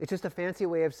a fancy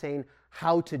way of saying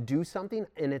how to do something,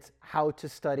 and it's how to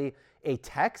study a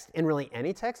text, and really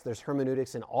any text. There's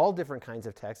hermeneutics in all different kinds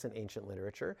of texts in ancient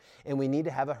literature, and we need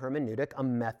to have a hermeneutic, a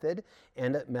method,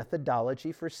 and a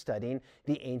methodology for studying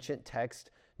the ancient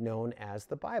text known as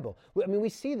the Bible. I mean, we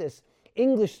see this.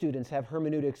 English students have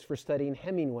hermeneutics for studying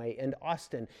Hemingway and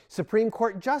Austen. Supreme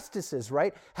Court justices,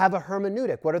 right, have a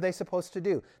hermeneutic. What are they supposed to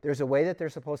do? There's a way that they're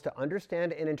supposed to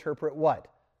understand and interpret what?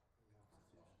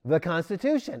 The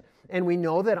Constitution. And we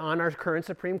know that on our current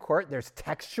Supreme Court, there's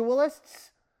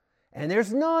textualists and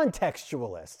there's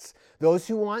non-textualists. Those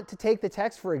who want to take the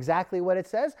text for exactly what it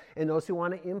says and those who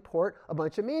want to import a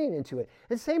bunch of meaning into it.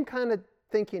 The same kind of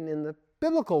thinking in the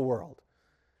biblical world.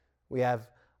 We have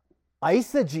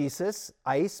eisegesis,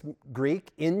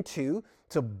 Greek, into,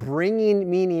 so bringing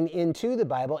meaning into the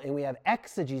Bible, and we have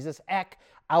exegesis,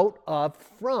 out of,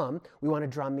 from. We want to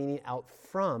draw meaning out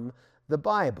from the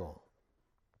Bible.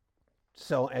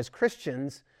 So as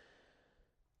Christians,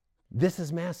 this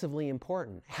is massively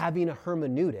important. Having a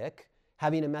hermeneutic,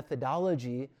 having a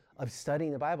methodology of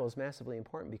studying the Bible is massively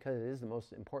important because it is the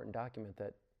most important document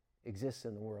that exists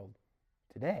in the world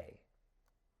today.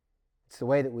 It's the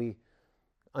way that we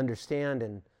understand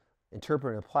and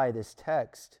interpret and apply this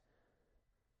text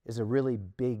is a really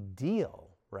big deal,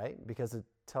 right? Because it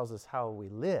tells us how we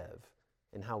live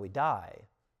and how we die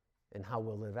and how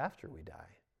we'll live after we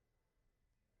die.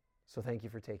 So thank you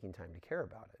for taking time to care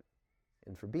about it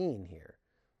and for being here.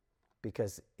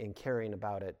 Because in caring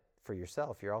about it for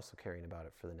yourself, you're also caring about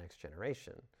it for the next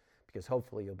generation. Because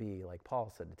hopefully you'll be, like Paul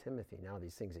said to Timothy, now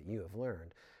these things that you have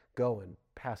learned, go and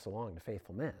pass along to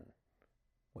faithful men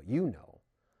what you know.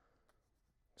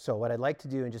 So what I'd like to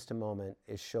do in just a moment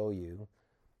is show you,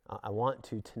 I want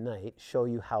to tonight show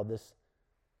you how this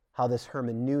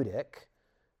hermeneutic,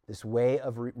 this way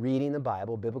of reading the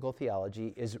Bible, biblical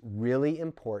theology, is really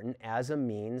important as a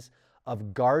means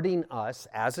of guarding us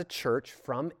as a church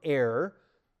from error,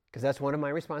 because that's one of my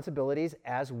responsibilities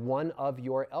as one of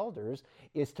your elders,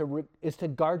 is to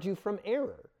guard you from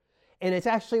error. And it's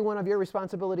actually one of your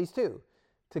responsibilities too,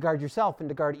 to guard yourself and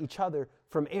to guard each other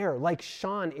from error, like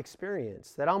Sean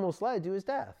experienced, that almost led to his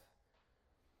death.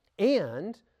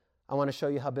 And I want to show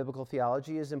you how biblical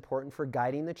theology is important for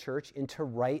guiding the church into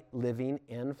right living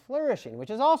and flourishing, which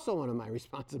is also one of my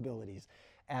responsibilities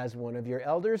as one of your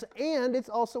elders, and it's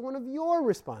also one of your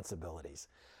responsibilities.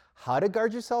 How to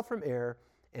guard yourself from error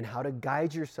and how to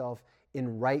guide yourself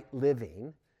in right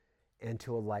living and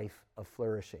to a life of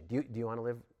flourishing. Do you want to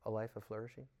live a life of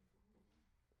flourishing?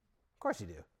 Of course you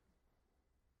do.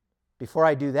 Before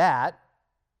I do that,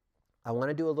 I want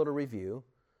to do a little review.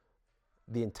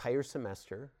 The entire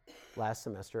semester, last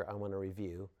semester, I want to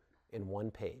review in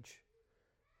one page.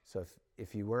 So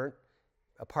if you weren't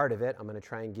a part of it, I'm going to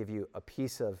try and give you a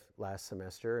piece of last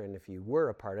semester, and if you were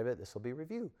a part of it, this will be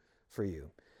review for you.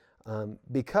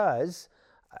 Because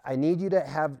I need you to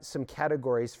have some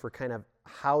categories for kind of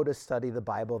how to study the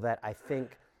Bible that I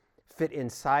think fit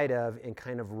inside of and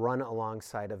kind of run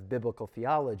alongside of biblical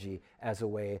theology as a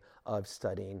way of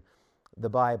studying the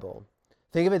Bible.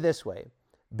 Think of it this way.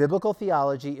 Biblical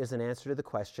theology is an answer to the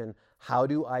question, how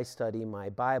do I study my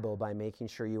Bible, by making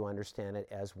sure you understand it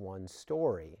as one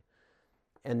story.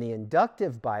 And the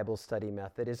inductive Bible study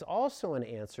method is also an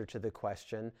answer to the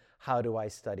question, how do I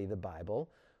study the Bible,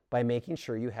 by making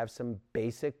sure you have some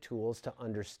basic tools to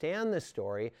understand the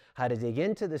story, how to dig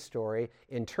into the story,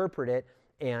 interpret it,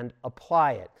 and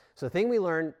apply it. So the thing we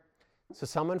learned, so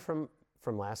someone from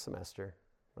last semester,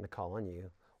 I'm going to call on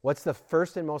you. What's the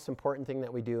first and most important thing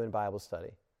that we do in Bible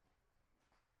study?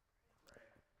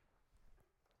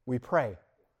 We pray,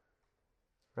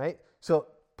 right? So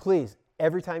please,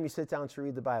 every time you sit down to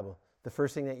read the Bible, the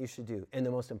first thing that you should do, and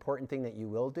the most important thing that you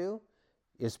will do,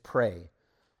 is pray.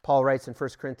 Paul writes in 1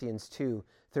 Corinthians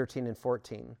 2:13 and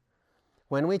 14,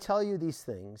 when we tell you these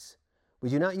things, we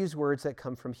do not use words that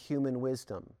come from human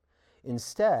wisdom.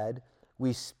 Instead,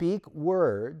 we speak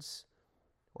words,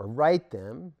 or write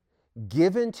them,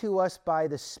 given to us by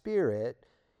the Spirit,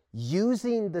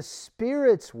 using the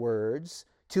Spirit's words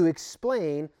to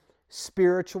explain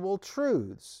spiritual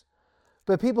truths.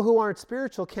 But people who aren't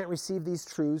spiritual can't receive these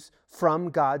truths from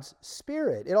God's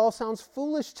Spirit. It all sounds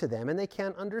foolish to them and they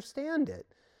can't understand it.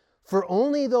 For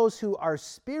only those who are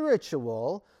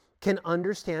spiritual can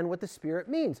understand what the Spirit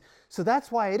means. So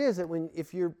that's why it is that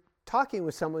if you're talking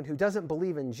with someone who doesn't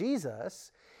believe in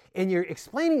Jesus and you're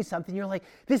explaining something, you're like,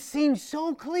 this seems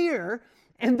so clear,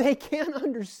 and they can't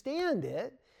understand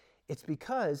it. It's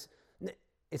because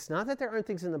it's not that there aren't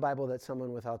things in the Bible that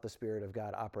someone without the Spirit of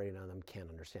God operating on them can't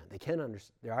understand. They can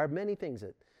understand. There are many things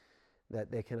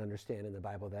that they can understand in the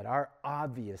Bible that are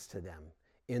obvious to them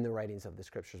in the writings of the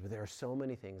Scriptures, but there are so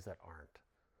many things that aren't,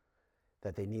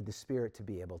 that they need the Spirit to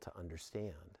be able to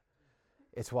understand.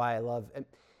 It's why I love, and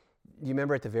you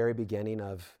remember at the very beginning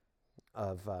of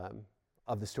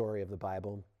the story of the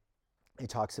Bible, it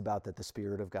talks about that the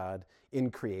Spirit of God in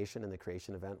creation, in the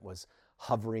creation event, was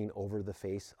hovering over the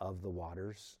face of the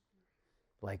waters,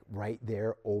 like right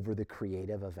there over the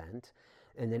creative event.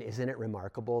 And then isn't it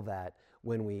remarkable that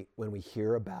when we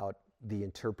hear about the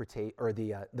interpretation or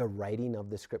the writing of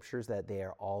the Scriptures, that they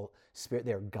are all Spirit,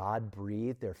 they're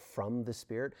God-breathed, they're from the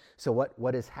Spirit. So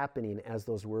what is happening as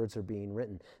those words are being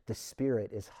written? The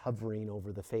Spirit is hovering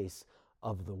over the face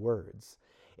of the words.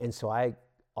 And so I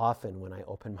often, when I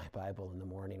open my Bible in the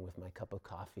morning with my cup of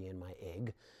coffee and my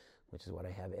egg, which is what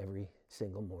I have every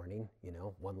single morning,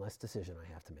 one less decision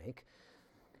I have to make,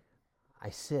 I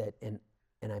sit and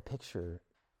I picture,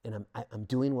 and I'm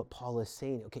doing what Paul is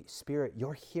saying. Okay, Spirit,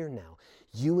 you're here now.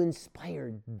 You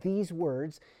inspired these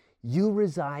words. You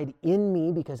reside in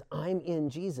me because I'm in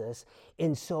Jesus.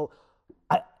 And so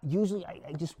I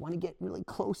just want to get really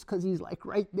close because he's like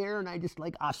right there, and I just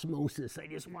like osmosis. I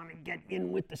just want to get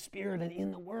in with the Spirit and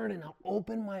in the Word, and I'll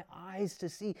open my eyes to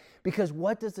see. Because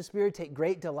what does the Spirit take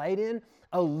great delight in?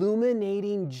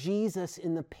 Illuminating Jesus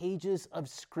in the pages of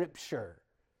Scripture.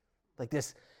 Like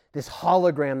this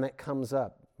hologram that comes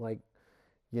up, like,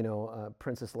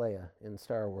 Princess Leia in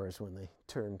Star Wars when they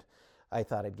turned. I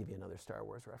thought I'd give you another Star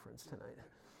Wars reference tonight.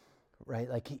 Right?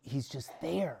 Like he's just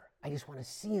there. I just want to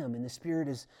see him. And the Spirit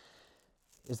is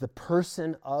the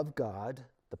person of God,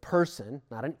 the person,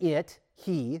 not an it,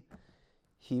 he.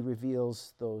 He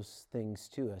reveals those things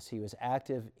to us. He was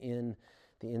active in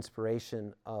the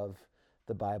inspiration of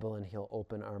the Bible, and he'll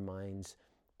open our minds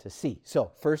to see.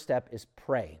 So, first step is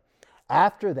pray.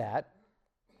 After that,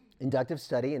 inductive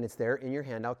study, and it's there in your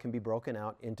handout, can be broken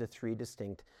out into 3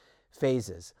 distinct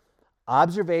phases.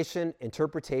 Observation,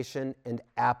 interpretation, and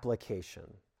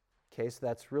application. Okay, so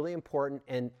that's really important,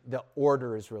 and the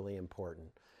order is really important.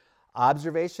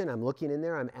 Observation, I'm looking in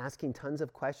there, I'm asking tons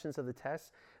of questions of the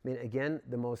text. I mean, again,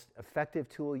 the most effective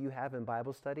tool you have in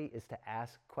Bible study is to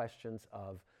ask questions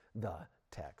of the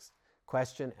text.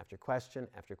 Question after question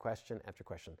after question after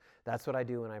question. That's what I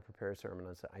do when I prepare a sermon.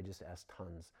 I just ask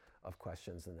tons of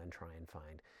questions and then try and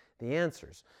find the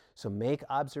answers. So make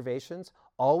observations,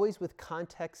 always with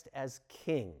context as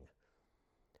king.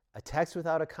 A text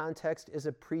without a context is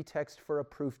a pretext for a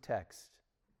proof text.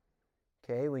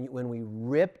 Okay, when we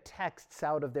rip texts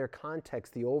out of their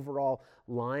context, the overall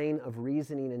line of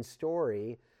reasoning and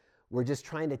story, we're just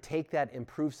trying to take that and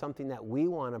prove something that we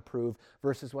want to prove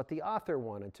versus what the author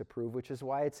wanted to prove, which is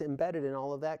why it's embedded in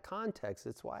all of that context.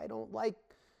 It's why I don't like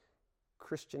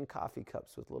Christian coffee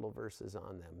cups with little verses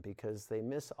on them, because they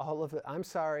miss all of it. I'm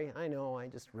sorry, I know, I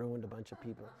just ruined a bunch of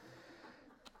people.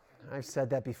 I've said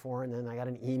that before, and then I got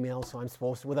an email, so I'm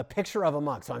supposed to, with a picture of a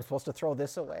mug, so I'm supposed to throw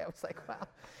this away. I was like, wow.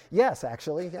 Yes,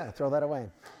 actually, yeah, throw that away.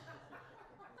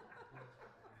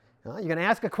 Well, you're going to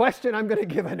ask a question, I'm going to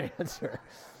give an answer.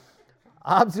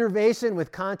 Observation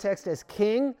with context as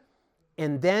king,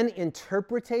 and then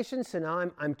interpretation. So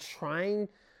now I'm trying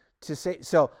to say,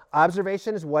 so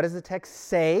observation is what does the text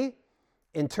say?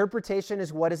 Interpretation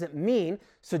is what does it mean?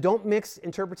 So don't mix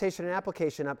interpretation and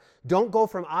application up. Don't go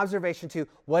from observation to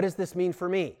what does this mean for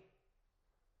me?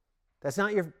 That's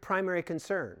not your primary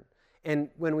concern. And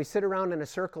when we sit around in a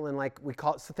circle and like we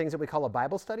call things that we call a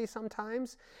Bible study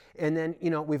sometimes, and then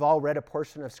we've all read a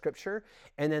portion of Scripture,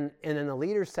 and then the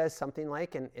leader says something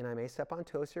like, and I may step on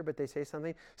toes here, but they say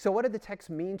something. So what did the text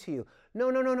mean to you?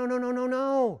 No.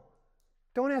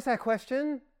 Don't ask that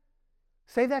question.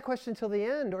 Save that question till the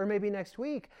end, or maybe next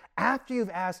week, after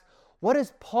you've asked, what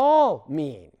does Paul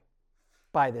mean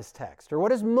by this text? Or what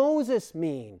does Moses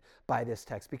mean by this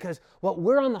text? Because what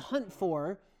we're on the hunt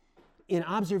for in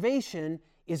observation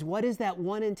is what is that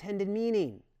one intended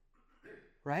meaning,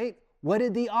 right? What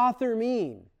did the author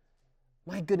mean?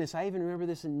 My goodness, I even remember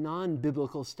this in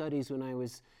non-biblical studies when I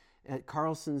was at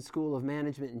Carlson School of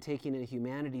Management and taking a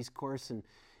humanities course, and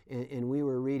we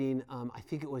were reading, I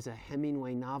think it was a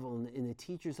Hemingway novel, and the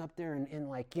teacher's up there, and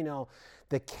like,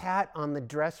 the cat on the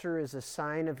dresser is a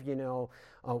sign of,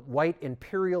 white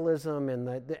imperialism,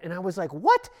 and I was like,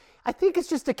 what? I think it's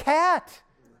just a cat.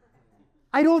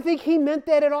 I don't think he meant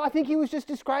that at all. I think he was just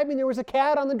describing there was a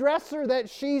cat on the dresser that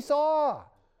she saw.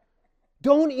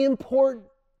 Don't import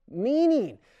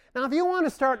meaning. Now, if you want to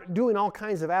start doing all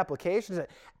kinds of applications,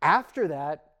 after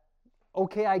that,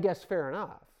 okay, I guess fair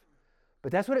enough.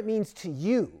 But that's what it means to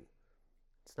you.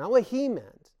 It's not what he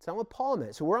meant. It's not what Paul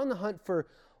meant. So we're on the hunt for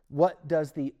what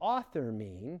does the author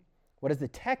mean? What does the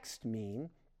text mean?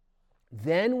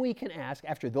 Then we can ask,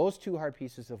 after those two hard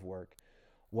pieces of work,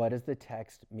 what does the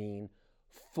text mean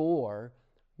for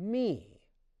me?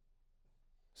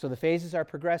 So the phases are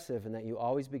progressive in that you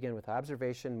always begin with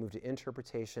observation, move to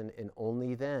interpretation, and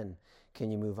only then can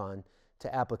you move on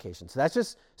to application. So that's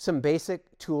just some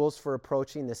basic tools for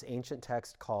approaching this ancient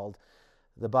text called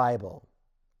the Bible.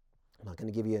 I'm not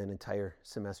going to give you an entire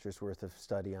semester's worth of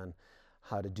study on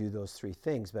how to do those three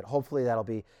things, but hopefully that'll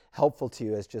be helpful to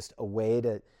you as just a way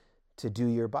to do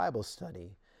your Bible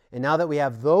study. And now that we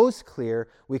have those clear,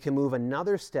 we can move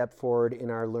another step forward in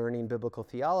our learning biblical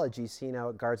theology, seeing how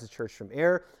it guards the church from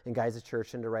error and guides the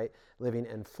church into right living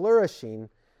and flourishing,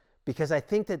 because I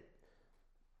think that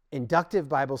inductive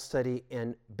Bible study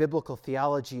and biblical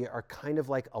theology are kind of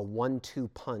like a 1-2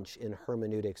 punch in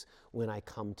hermeneutics when I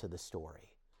come to the story.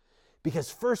 Because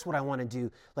first what I want to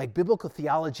do, like biblical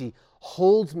theology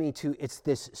holds me to, it's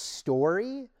this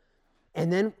story,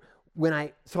 and then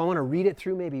so I want to read it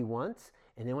through maybe once,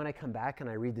 and then when I come back and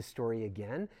I read the story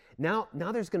again, now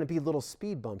there's going to be little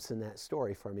speed bumps in that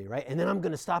story for me, right? And then I'm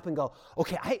going to stop and go,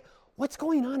 okay, what's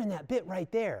going on in that bit right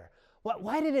there?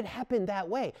 Why did it happen that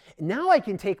way? Now I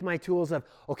can take my tools of,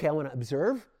 okay, I want to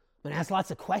observe. I'm going to ask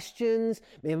lots of questions.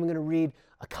 Maybe I'm going to read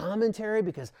a commentary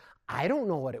because I don't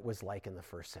know what it was like in the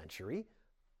first century.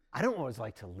 I don't know what it's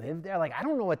like to live there. Like, I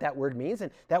don't know what that word means.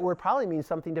 And that word probably means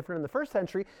something different in the first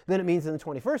century than it means in the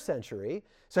 21st century.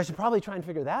 So I should probably try and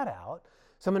figure that out.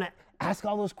 So I'm going to ask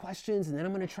all those questions, and then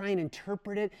I'm going to try and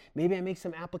interpret it. Maybe I make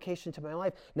some application to my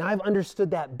life. Now I've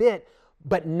understood that bit,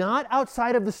 but not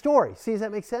outside of the story. See, does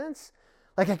that make sense?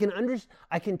 Like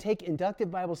I can take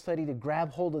inductive Bible study to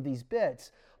grab hold of these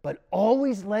bits, but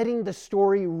always letting the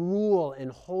story rule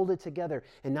and hold it together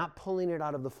and not pulling it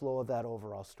out of the flow of that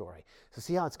overall story. So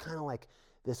see how it's kind of like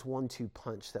this 1-2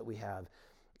 punch that we have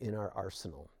in our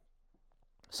arsenal.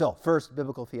 So first,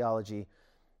 biblical theology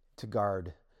to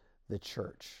guard the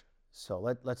church. So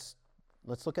let's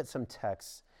look at some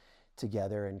texts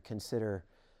together and consider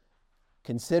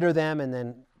them, and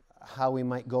then how we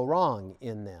might go wrong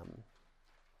in them.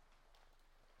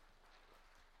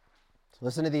 So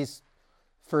listen to these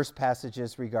first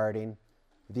passages regarding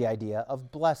the idea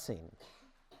of blessing.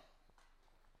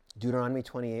 Deuteronomy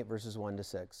 28, verses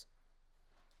 1-6.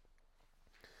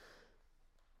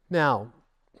 Now,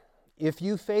 if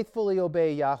you faithfully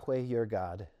obey Yahweh your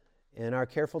God and are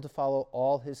careful to follow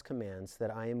all his commands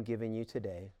that I am giving you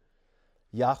today,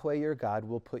 Yahweh your God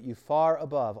will put you far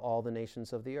above all the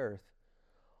nations of the earth.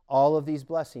 All of these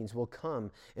blessings will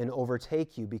come and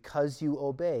overtake you because you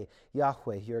obey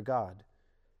Yahweh your God.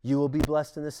 You will be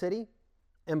blessed in the city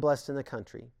and blessed in the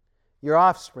country. Your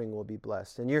offspring will be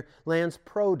blessed, and your land's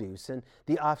produce, and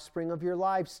the offspring of your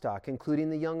livestock, including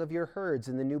the young of your herds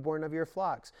and the newborn of your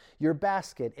flocks. Your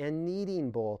basket and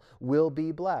kneading bowl will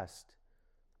be blessed.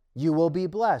 You will be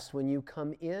blessed when you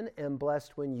come in and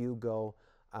blessed when you go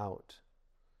out.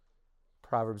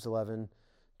 Proverbs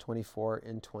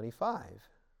 11:24-25.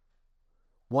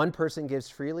 One person gives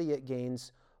freely, yet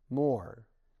gains more.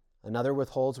 Another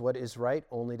withholds what is right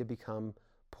only to become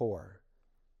poor.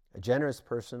 A generous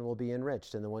person will be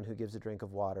enriched, and the one who gives a drink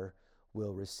of water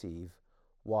will receive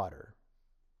water.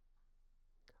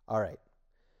 All right.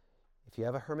 If you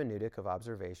have a hermeneutic of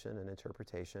observation and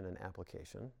interpretation and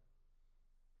application,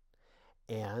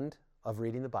 and of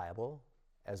reading the Bible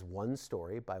as one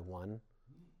story by one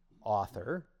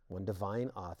author, one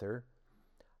divine author,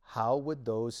 how would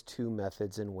those two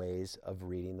methods and ways of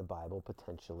reading the Bible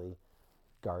potentially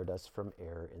guard us from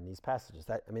error in these passages?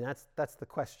 That's the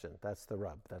question. That's the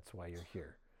rub. That's why you're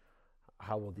here.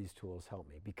 How will these tools help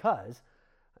me? Because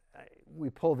we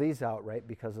pull these out, right,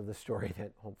 because of the story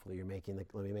that hopefully you're making.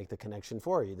 Let me make the connection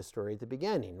for you, the story at the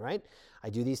beginning, right? I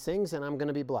do these things and I'm going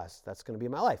to be blessed. That's going to be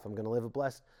my life. I'm going to live a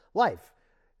blessed life.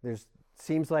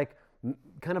 Seems like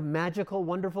kind of magical,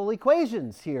 wonderful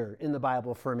equations here in the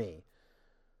Bible for me.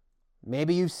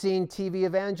 Maybe you've seen TV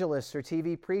evangelists or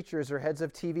TV preachers or heads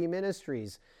of TV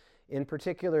ministries in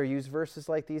particular use verses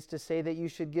like these to say that you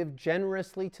should give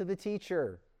generously to the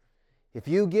teacher. If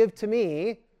you give to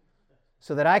me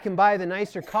so that I can buy the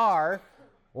nicer car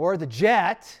or the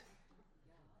jet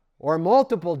or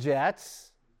multiple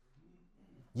jets,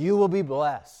 you will be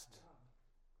blessed.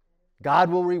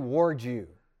 God will reward you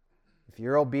If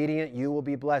you're obedient, you will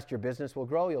be blessed. Your business will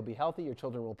grow. You'll be healthy. Your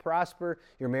children will prosper.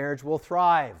 Your marriage will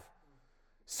thrive.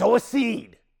 Sow a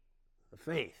seed of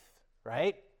faith,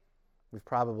 right? We've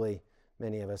probably,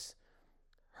 many of us,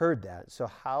 heard that. So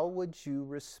how would you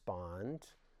respond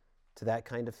to that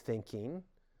kind of thinking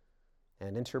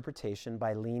and interpretation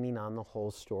by leaning on the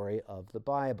whole story of the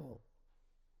Bible?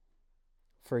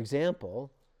 For example,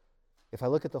 if I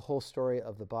look at the whole story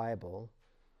of the Bible,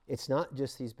 it's not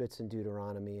just these bits in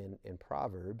Deuteronomy and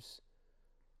Proverbs,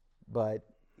 but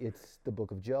it's the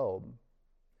book of Job.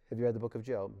 Have you read the book of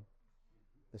Job?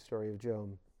 The story of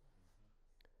Job.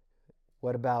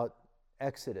 What about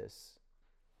Exodus?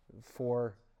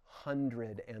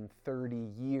 430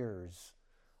 years,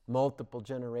 multiple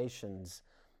generations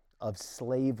of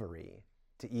slavery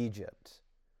to Egypt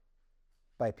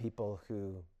by people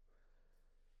who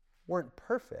weren't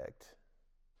perfect,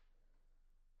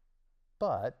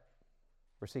 but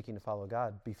were seeking to follow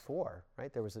God before,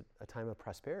 right? There was a time of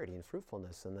prosperity and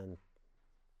fruitfulness, and then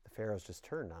the Pharaohs just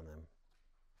turned on them.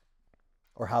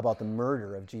 Or how about the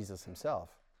murder of Jesus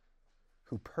himself,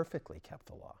 who perfectly kept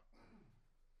the law?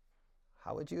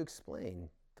 How would you explain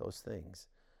those things?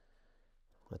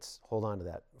 Let's hold on to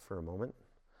that for a moment.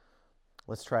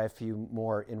 Let's try a few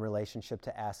more in relationship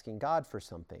to asking God for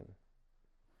something.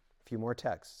 A few more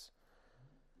texts.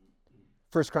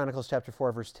 1 Chronicles chapter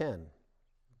 4, verse 10.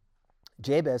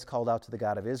 Jabez called out to the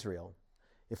God of Israel,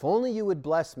 "If only you would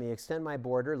bless me, extend my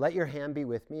border, let your hand be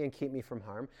with me and keep me from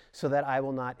harm, so that I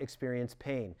will not experience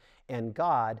pain." And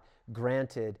God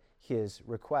granted his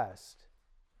request.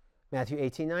 Matthew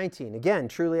 18:19. Again,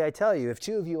 truly I tell you, if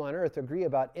two of you on earth agree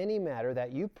about any matter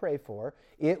that you pray for,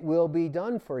 it will be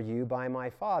done for you by my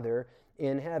Father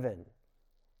in heaven.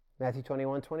 Matthew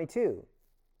 21:22.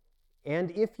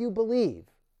 And if you believe,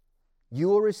 you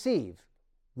will receive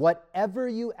whatever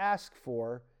you ask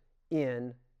for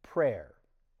in prayer.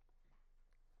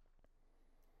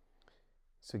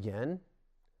 So again,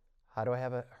 how do I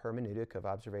have a hermeneutic of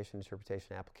observation,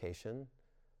 interpretation, application?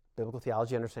 Biblical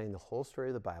theology, understanding the whole story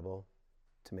of the Bible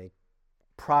to make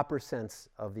proper sense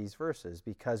of these verses.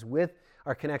 Because with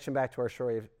our connection back to our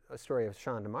story of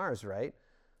Sean DeMars, right?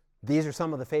 These are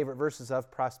some of the favorite verses of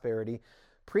prosperity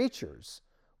preachers,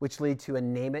 which lead to a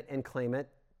name it and claim it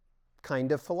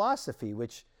kind of philosophy,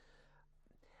 which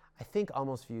I think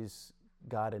almost views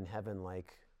God in heaven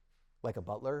like a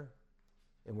butler,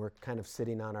 and we're kind of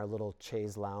sitting on our little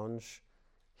chaise lounge,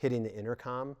 hitting the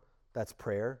intercom. That's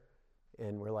prayer.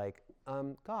 And we're like,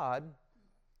 God,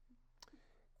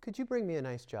 could you bring me a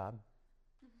nice job?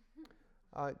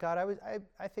 God,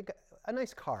 I think a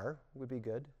nice car would be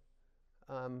good.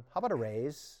 How about a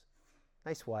raise?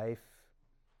 Nice wife,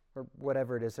 or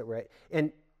whatever it is that we're at.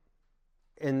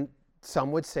 And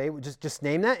some would say, just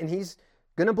name that, and he's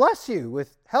going to bless you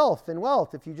with health and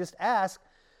wealth if you just ask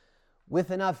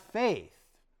with enough faith,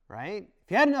 right?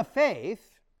 If you had enough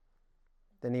faith,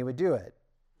 then he would do it.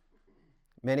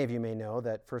 Many of you may know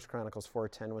that 1 Chronicles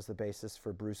 4:10 was the basis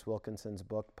for Bruce Wilkinson's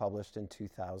book published in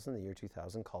 2000, the year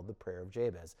 2000, called The Prayer of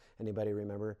Jabez. Anybody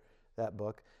remember that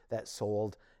book? That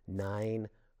sold 9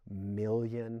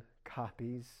 million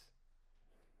copies.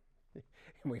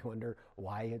 And we wonder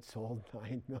why it sold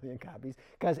 9 million copies.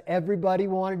 Because everybody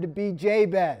wanted to be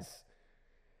Jabez.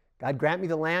 God, grant me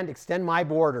the land, extend my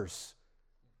borders.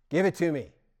 Give it to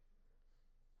me.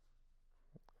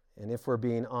 And if we're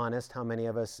being honest, how many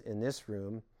of us in this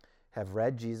room have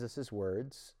read Jesus'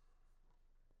 words?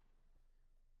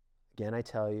 Again, I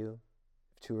tell you,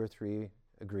 if 2 or 3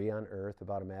 agree on earth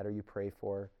about a matter you pray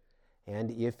for, and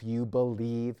if you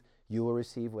believe, you will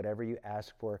receive whatever you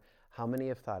ask for. How many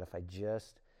have thought, if I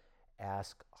just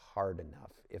ask hard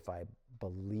enough, if I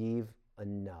believe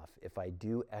enough, if I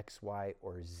do X, Y,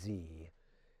 or Z,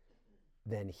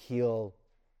 then he'll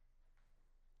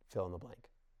fill in the blank?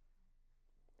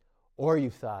 Or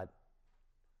you thought,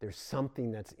 there's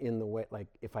something that's in the way, like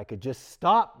if I could just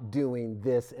stop doing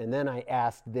this and then I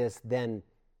asked this, then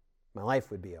my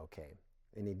life would be okay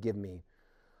and he'd give me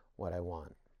what I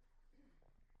want.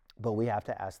 But we have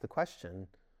to ask the question,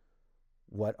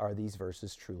 what are these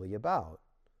verses truly about?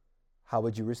 How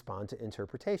would you respond to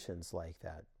interpretations like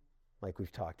that, like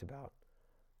we've talked about?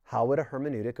 How would a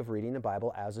hermeneutic of reading the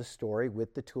Bible as a story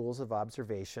with the tools of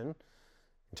observation,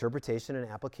 interpretation, and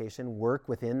application work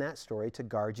within that story to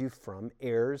guard you from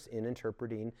errors in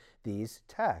interpreting these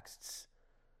texts?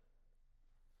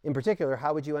 In particular,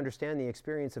 how would you understand the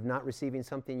experience of not receiving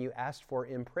something you asked for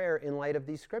in prayer in light of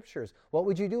these scriptures? What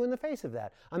would you do in the face of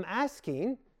that? I'm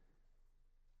asking,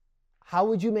 how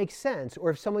would you make sense? Or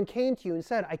if someone came to you and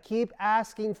said, I keep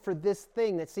asking for this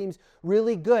thing that seems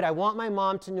really good. I want my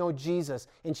mom to know Jesus,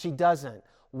 and she doesn't.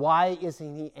 Why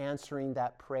isn't he answering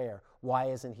that prayer?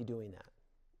 Why isn't he doing that?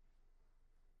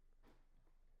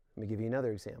 Let me give you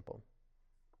another example.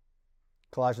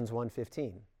 Colossians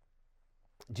 1:15.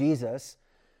 Jesus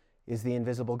is the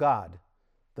invisible God,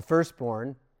 the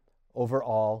firstborn over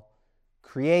all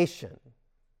creation.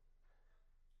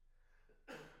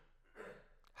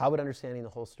 How would understanding the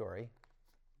whole story,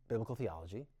 biblical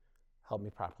theology, help me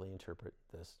properly interpret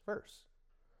this verse?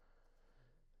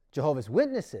 Jehovah's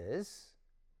Witnesses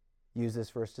use this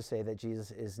verse to say that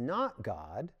Jesus is not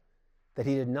God, that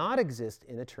he did not exist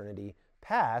in eternity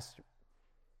past.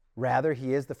 Rather,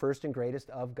 he is the first and greatest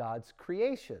of God's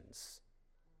creations,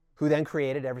 who then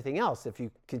created everything else. If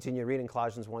you continue reading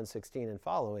Colossians 1:16 and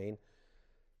following,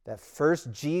 that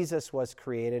first Jesus was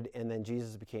created, and then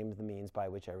Jesus became the means by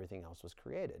which everything else was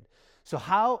created. So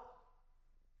how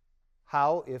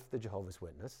if the Jehovah's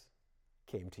Witness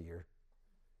came to your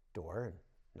door and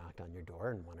knocked on your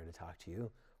door and wanted to talk to you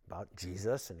about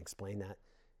Jesus and explain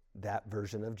that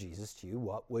version of Jesus to you,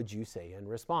 what would you say in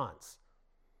response?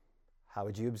 How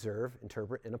would you observe,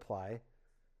 interpret, and apply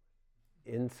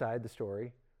inside the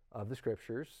story of the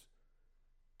Scriptures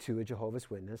to a Jehovah's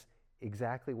Witness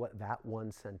exactly what that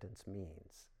one sentence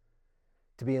means?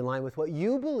 To be in line with what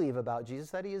you believe about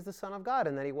Jesus, that he is the Son of God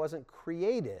and that he wasn't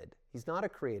created. He's not a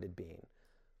created being.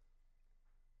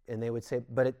 And they would say,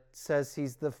 but it says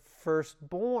he's the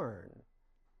firstborn.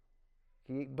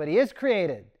 But he is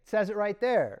created. It says it right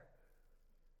there.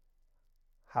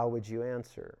 How would you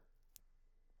answer?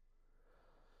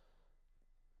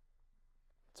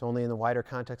 It's only in the wider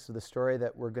context of the story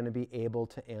that we're going to be able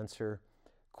to answer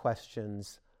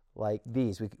questions like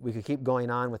these. We could keep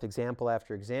going on with example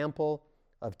after example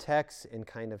of texts and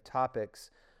kind of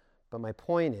topics, but my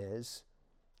point is,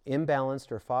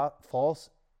 imbalanced or false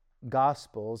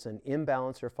gospels and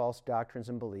imbalanced or false doctrines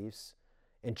and beliefs,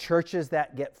 and churches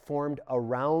that get formed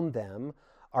around them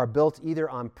are built either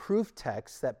on proof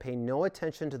texts that pay no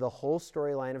attention to the whole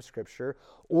storyline of Scripture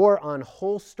or on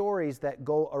whole stories that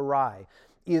go awry.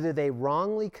 Either they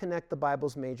wrongly connect the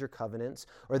Bible's major covenants,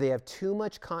 or they have too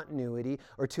much continuity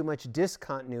or too much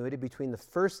discontinuity between the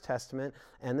First Testament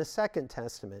and the Second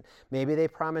Testament. Maybe they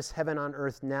promise heaven on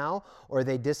earth now, or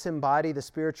they disembody the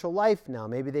spiritual life now.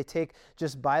 Maybe they take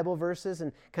just Bible verses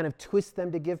and kind of twist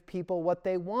them to give people what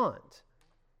they want.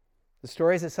 The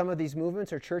stories that some of these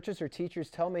movements or churches or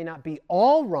teachers tell may not be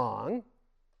all wrong,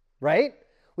 right?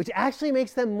 Which actually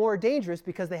makes them more dangerous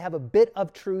because they have a bit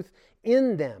of truth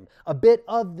in them, a bit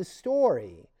of the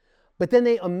story. But then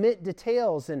they omit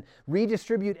details and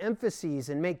redistribute emphases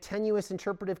and make tenuous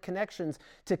interpretive connections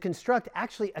to construct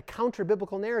actually a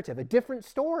counter-biblical narrative, a different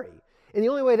story. And the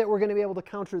only way that we're going to be able to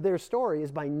counter their story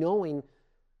is by knowing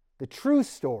the true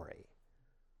story.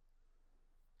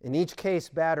 In each case,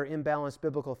 bad or imbalanced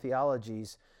biblical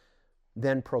theologies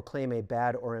then proclaim a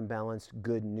bad or imbalanced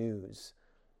good news.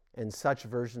 And such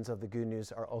versions of the good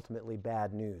news are ultimately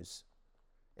bad news.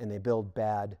 And they build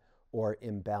bad or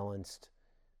imbalanced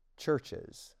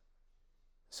churches.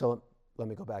 So let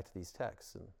me go back to these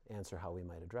texts and answer how we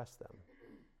might address them.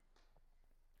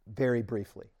 Very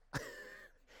briefly.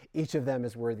 Each of them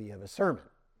is worthy of a sermon.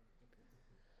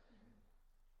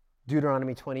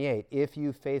 Deuteronomy 28, if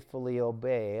you faithfully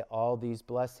obey, all these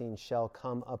blessings shall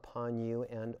come upon you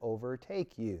and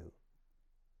overtake you.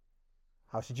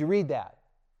 How should you read that?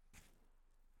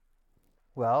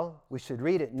 Well, we should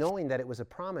read it knowing that it was a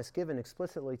promise given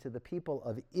explicitly to the people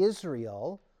of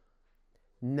Israel,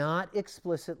 not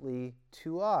explicitly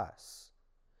to us.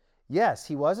 Yes,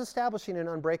 he was establishing an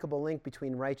unbreakable link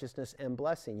between righteousness and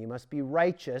blessing. You must be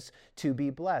righteous to be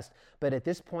blessed. But at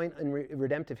this point in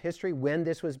redemptive history, when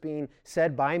this was being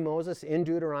said by Moses in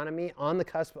Deuteronomy on the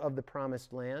cusp of the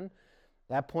promised land,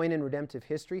 that point in redemptive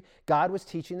history, God was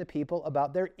teaching the people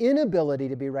about their inability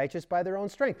to be righteous by their own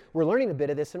strength. We're learning a bit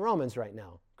of this in Romans right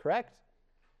now, correct?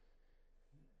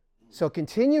 So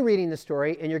continue reading the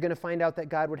story, and you're going to find out that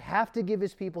God would have to give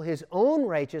his people his own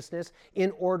righteousness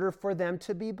in order for them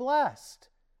to be blessed.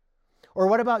 Or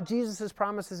what about Jesus'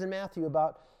 promises in Matthew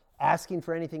about asking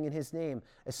for anything in his name,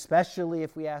 especially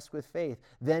if we ask with faith?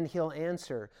 Then he'll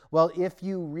answer. Well, if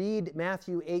you read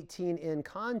Matthew 18 in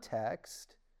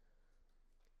context,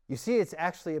 you see it's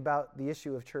actually about the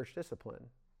issue of church discipline.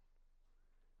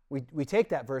 We take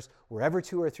that verse, wherever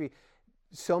two or three...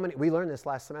 we learned this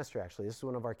last semester, actually. This is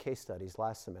one of our case studies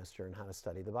last semester on how to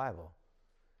study the Bible.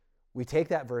 We take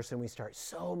that verse and we start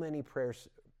so many prayer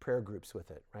groups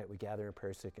with it, right? We gather in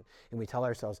prayer and we tell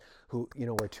ourselves,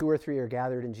 where two or three are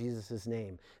gathered in Jesus'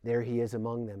 name, there he is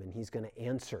among them and he's going to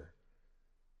answer.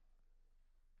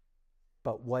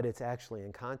 But what it's actually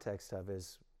in context of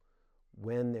is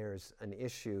when there's an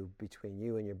issue between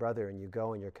you and your brother and you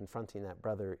go and you're confronting that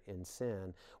brother in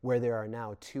sin, where there are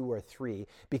now 2 or 3,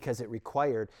 because it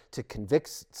required to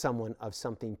convict someone of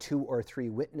something 2 or 3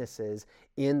 witnesses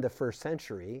in the first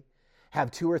century, have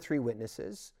 2 or 3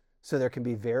 witnesses so there can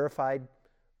be verified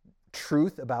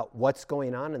truth about what's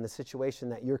going on in the situation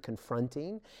that you're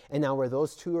confronting. And now where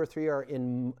those 2 or 3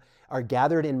 are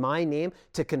gathered in my name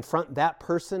to confront that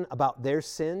person about their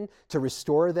sin, to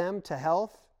restore them to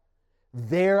health,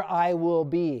 there I will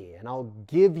be, and I'll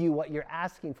give you what you're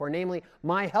asking for, namely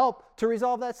my help to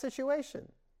resolve that situation.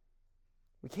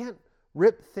 We can't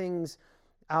rip things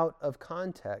out of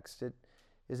context. It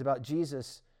is about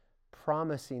Jesus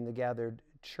promising the gathered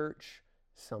church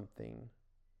something.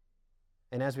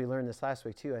 And as we learned this last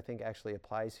week too, I think actually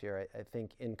applies here. I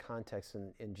think in context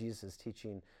in Jesus'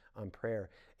 teaching on prayer,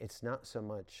 it's not so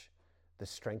much the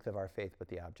strength of our faith, but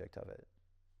the object of it.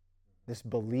 This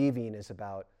believing is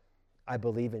about, I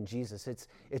believe in Jesus. It's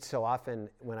so often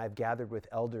when I've gathered with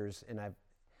elders and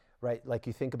like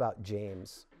you think about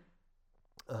James,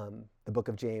 the book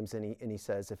of James, and he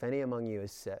says, if any among you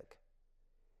is sick,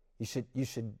 you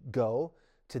should go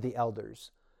to the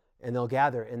elders, and they'll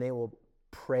gather and they will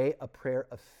pray a prayer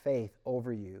of faith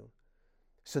over you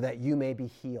so that you may be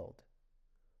healed.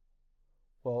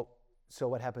 Well, so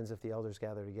what happens if the elders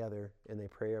gather together and they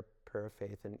pray a prayer of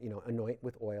faith and, anoint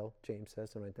with oil? James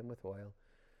says, anoint them with oil.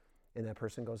 And that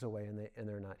person goes away and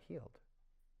they're not healed.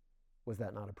 Was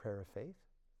that not a prayer of faith?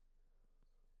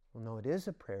 Well, no, it is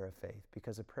a prayer of faith,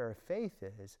 because a prayer of faith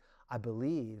is, I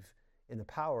believe in the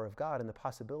power of God and the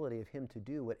possibility of him to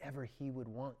do whatever he would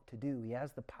want to do. He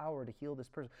has the power to heal this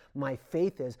person. My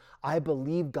faith is, I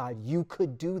believe, God, you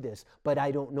could do this, but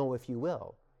I don't know if you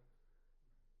will.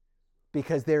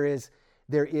 Because there is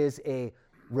a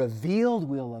revealed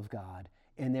will of God,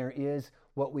 and there is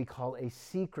what we call a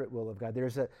secret will of God.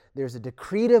 There's a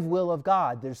decretive will of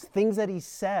God. There's things that he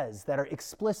says that are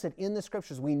explicit in the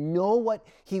scriptures. We know what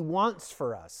he wants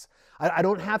for us. I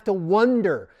don't have to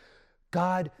wonder,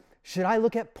 God, should I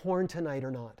look at porn tonight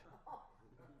or not?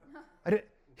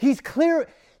 He's clear.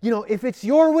 If it's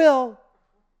your will,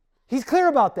 he's clear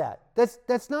about that.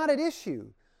 That's not an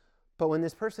issue. But when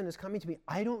this person is coming to me,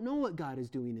 I don't know what God is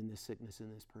doing in this sickness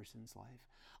in this person's life.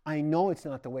 I know it's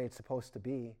not the way it's supposed to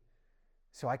be.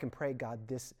 So I can pray, God,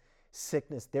 this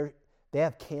sickness, they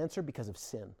have cancer because of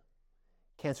sin.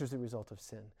 Cancer is the result of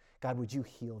sin. God, would you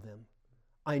heal them?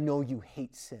 I know you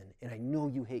hate sin, and I know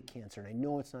you hate cancer, and I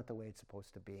know it's not the way it's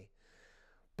supposed to be.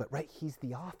 But he's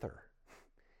the author.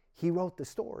 He wrote the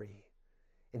story,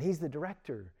 and he's the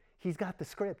director. He's got the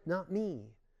script, not me.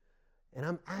 And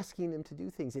I'm asking him to do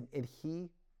things, and he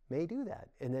may do that.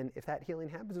 And then if that healing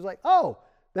happens, it's like, oh,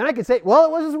 then I can say, well,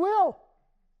 it was his will,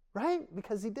 right?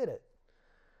 Because he did it.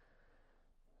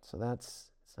 So it's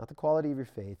not the quality of your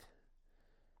faith,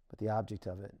 but the object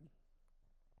of it.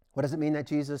 What does it mean that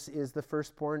Jesus is the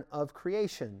firstborn of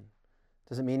creation?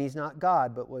 Does it mean he's not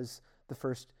God, but was the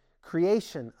first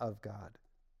creation of God?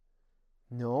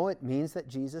 No, it means that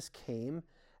Jesus came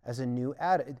as a new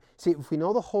Adam. See, if we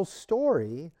know the whole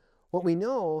story, what we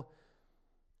know,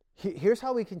 here's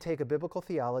how we can take a biblical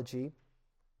theology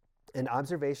and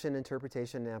observation,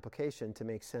 interpretation, and application to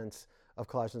make sense of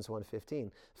Colossians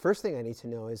 1:15. First thing I need to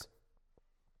know is,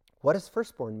 what does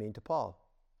firstborn mean to Paul?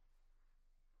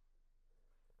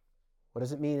 What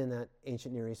does it mean in that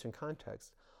ancient Near Eastern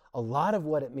context? A lot of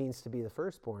what it means to be the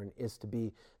firstborn is to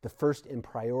be the first in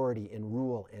priority, in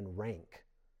rule, and rank.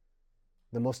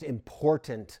 The most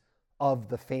important of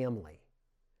the family.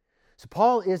 So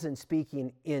Paul isn't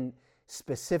speaking in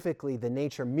specifically the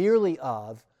nature merely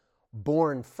of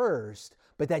born first,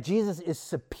 but that Jesus is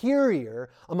superior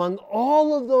among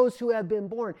all of those who have been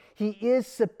born. He is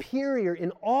superior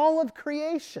in all of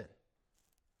creation.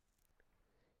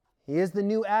 He is the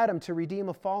new Adam to redeem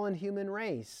a fallen human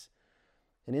race.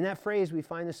 And in that phrase, we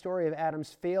find the story of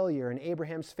Adam's failure, and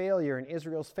Abraham's failure, and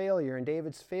Israel's failure, and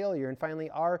David's failure, and finally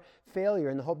our failure,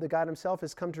 and the hope that God himself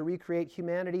has come to recreate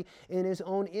humanity in his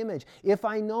own image. If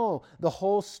I know the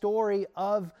whole story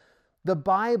of the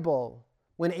Bible,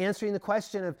 when answering the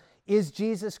question of, is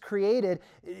Jesus created?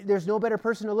 There's no better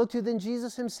person to look to than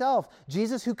Jesus himself.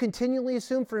 Jesus, who continually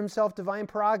assumed for himself divine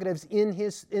prerogatives in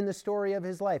the story of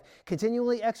his life,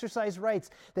 continually exercised rights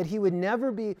that would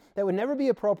never be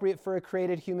appropriate for a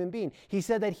created human being. He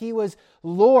said that he was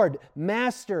Lord,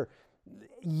 Master,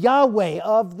 Yahweh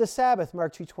of the Sabbath,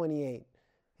 Mark 2:28.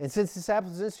 And since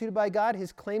disciples was instituted by God,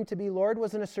 his claim to be Lord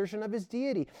was an assertion of his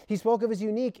deity. He spoke of his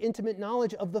unique, intimate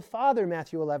knowledge of the Father,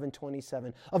 Matthew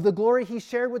 11:27, of the glory he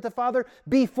shared with the Father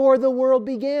before the world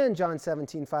began, John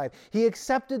 17:5. He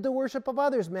accepted the worship of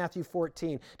others, Matthew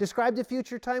 14. Described a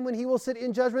future time when he will sit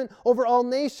in judgment over all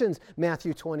nations,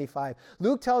 Matthew 25.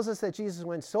 Luke tells us that Jesus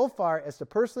went so far as to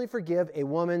personally forgive a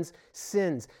woman's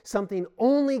sins, something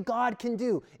only God can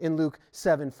do in Luke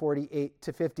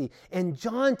 7:48-50. And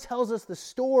John tells us the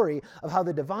story of how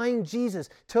the divine Jesus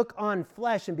took on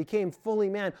flesh and became fully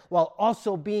man while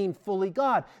also being fully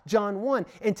God, John 1,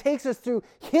 and takes us through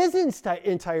his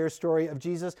entire story of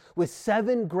Jesus with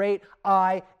 7 great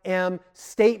I am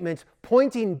statements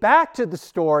pointing back to the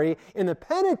story in the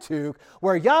Pentateuch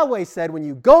where Yahweh said, when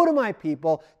you go to my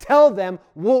people, tell them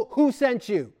who sent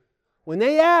you. When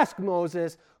they ask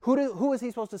Moses, who is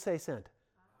he supposed to say sent?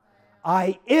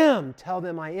 I am. Tell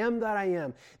them I am that I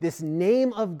am. This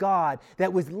name of God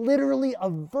that was literally a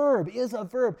verb, is a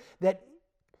verb that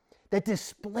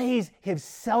displays his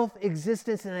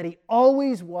self-existence and that he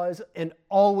always was and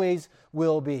always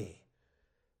will be.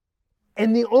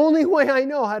 And the only way I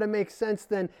know how to make sense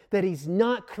then that he's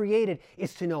not created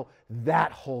is to know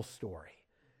that whole story.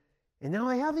 And now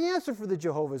I have the answer for the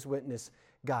Jehovah's Witness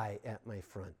guy at my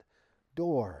front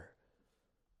door.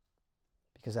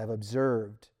 Because I've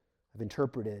observed, I've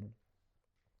interpreted,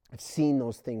 I've seen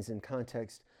those things in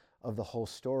context of the whole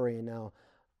story, and now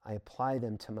I apply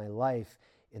them to my life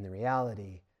in the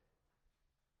reality.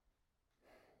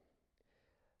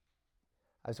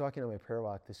 I was walking on my prayer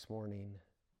walk this morning.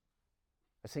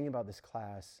 I was thinking about this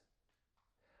class.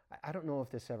 I don't know if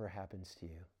this ever happens to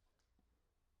you.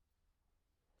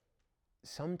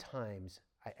 Sometimes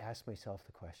I ask myself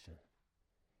the question,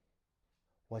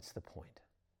 what's the point?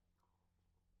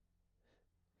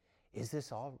 Is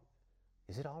it all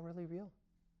really real?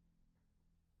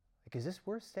 Like, is this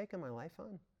worth staking my life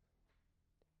on?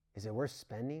 Is it worth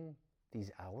spending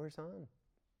these hours on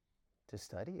to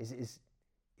study? Is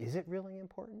it really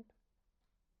important?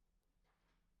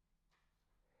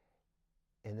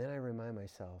 And then I remind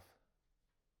myself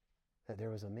that there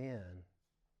was a man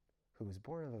who was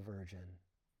born of a virgin,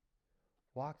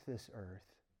 walked this earth,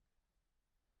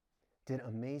 did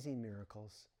amazing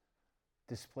miracles,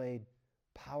 displayed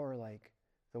power like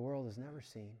the world has never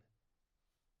seen.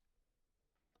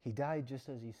 He died just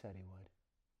as he said he would.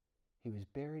 He was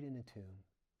buried in a tomb.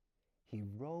 He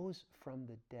rose from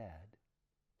the dead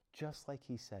just like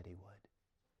he said he would.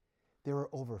 There were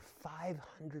over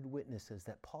 500 witnesses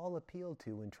that Paul appealed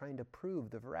to when trying to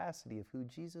prove the veracity of who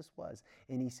Jesus was.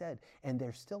 And he said, and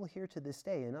they're still here to this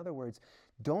day. In other words,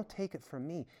 don't take it from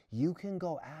me. You can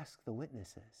go ask the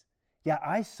witnesses. Yeah,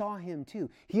 I saw him too.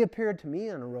 He appeared to me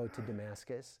on a road to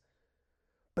Damascus.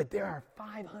 But there are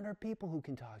 500 people who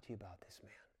can talk to you about this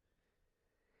man.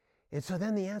 And so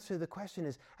then the answer to the question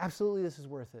is, absolutely, this is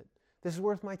worth it. This is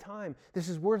worth my time. This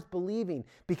is worth believing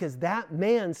because that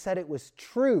man said it was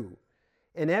true.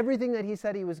 And everything that he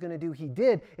said he was going to do, he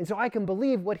did. And so I can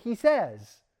believe what he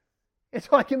says. And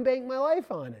so I can bank my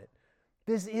life on it.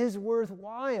 This is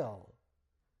worthwhile.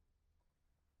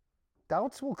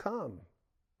 Doubts will come.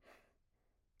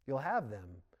 You'll have them.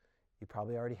 You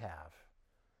probably already have.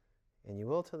 And you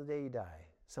will till the day you die.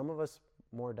 Some of us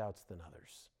more doubts than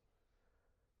others,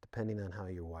 depending on how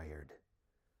you're wired.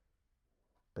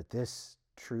 But this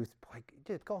truth, boy,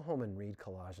 just go home and read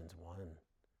Colossians 1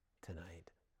 tonight.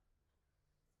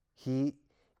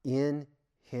 In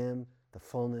him, the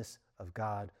fullness of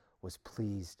God was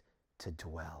pleased to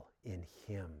dwell. In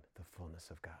him, the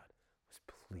fullness of God was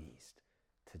pleased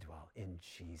to dwell. In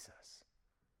Jesus.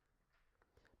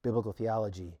 Biblical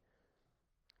theology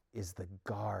is the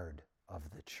guard of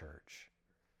the church.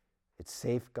 It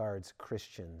safeguards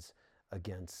Christians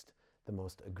against the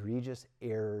most egregious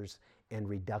errors and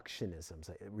reductionisms,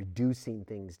 reducing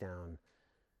things down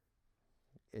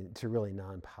to really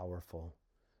non-powerful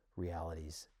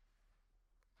realities.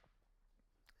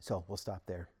 So we'll stop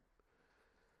there.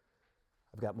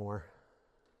 I've got more.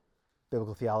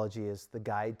 Biblical theology is the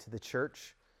guide to the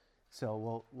church.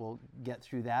 So we'll get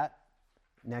through that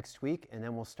next week, and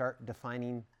then we'll start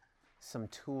defining some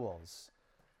tools.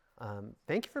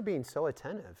 Thank you for being so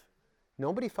attentive.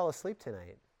 Nobody fell asleep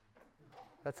tonight.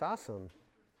 That's awesome.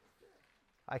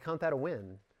 I count that a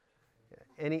win.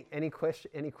 Any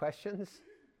questions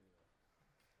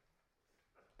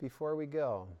before we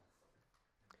go?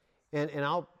 And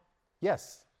I'll,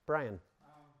 yes, Brian.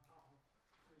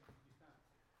 You spent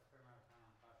a fair amount of time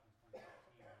on Colossians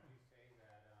 1:15. Would you say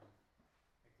that, like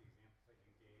the examples that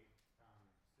you gave,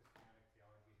 systematic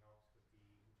theology helps with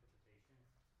the interpretation,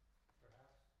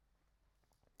 perhaps?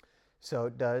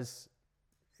 So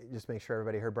just make sure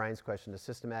everybody heard Brian's question. Does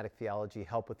systematic theology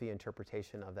help with the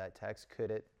interpretation of that text?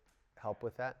 Could it help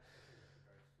with that?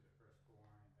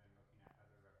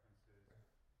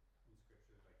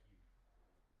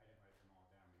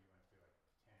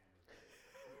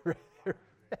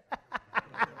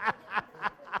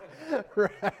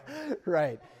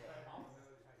 Right.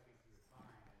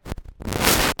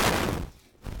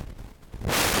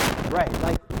 Right.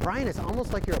 Like, Brian, it's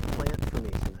almost like you're a plant for me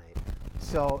tonight.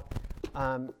 So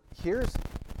here's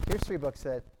 3 books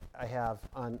that I have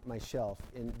on my shelf.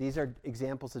 And these are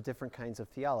examples of different kinds of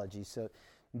theology. So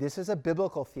this is a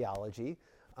biblical theology.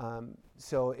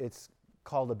 So it's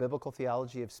called A Biblical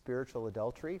Theology of Spiritual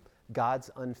Adultery, God's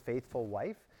Unfaithful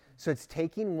Wife. So it's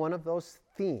taking one of those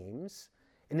themes,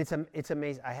 and it's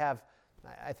amazing.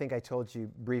 I think I told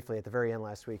you briefly at the very end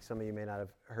last week, some of you may not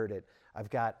have heard it. I've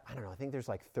got, I don't know, I think there's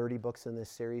like 30 books in this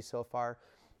series so far.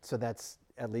 So that's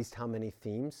at least how many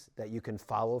themes that you can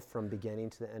follow from beginning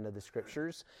to the end of the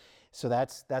scriptures. So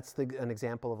that's an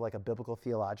example of like a biblical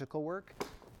theological work.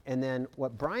 And then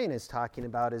what Brian is talking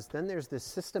about is then there's this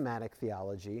systematic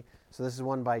theology. So this is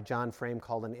one by John Frame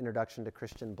called An Introduction to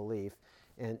Christian Belief.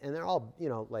 And they're all,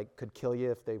 like could kill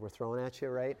you if they were thrown at you,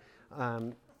 right?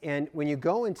 And when you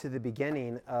go into the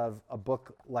beginning of a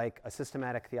book like a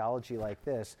systematic theology like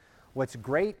this, what's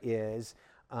great is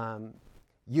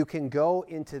you can go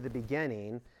into the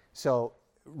beginning. So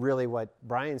really what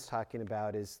Brian's talking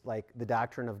about is like the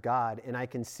doctrine of God. And I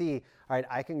can see, all right,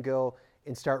 I can go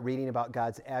and start reading about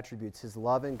God's attributes, his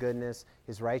love and goodness,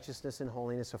 his righteousness and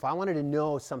holiness. So if I wanted to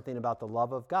know something about the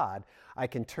love of God, I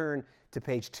can turn to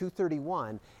page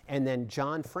 231, and then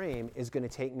John Frame is going to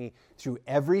take me through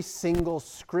every single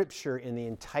scripture in the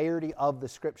entirety of the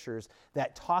scriptures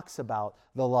that talks about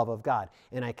the love of God.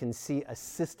 And I can see a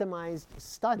systemized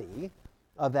study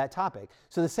of that topic.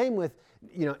 So the same with,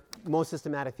 most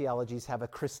systematic theologies have a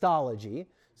Christology,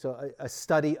 so a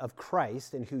study of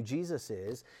Christ and who Jesus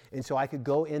is. And so I could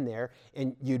go in there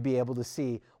and you'd be able to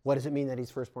see, what does it mean that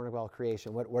he's firstborn of all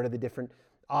creation? What are the different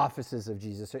offices of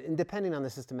Jesus? And depending on the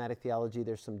systematic theology,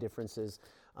 there's some differences,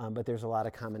 but there's a lot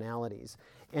of commonalities.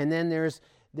 And then there's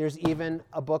even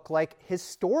a book like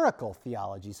historical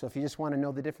theology. So if you just want to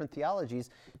know the different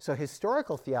theologies, so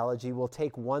historical theology will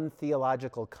take one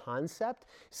theological concept,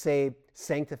 say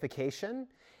sanctification,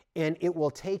 and it will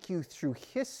take you through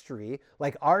history,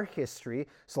 like our history,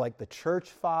 so like the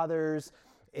church fathers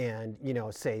and,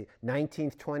 say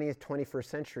 19th, 20th, 21st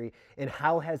century, and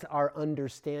how has our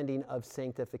understanding of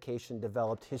sanctification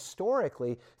developed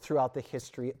historically throughout the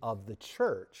history of the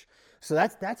church. So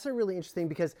that's a really interesting,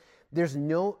 because there's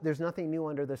nothing new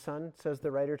under the sun, says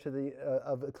the writer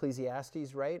of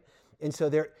Ecclesiastes, right? And so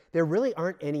there really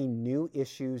aren't any new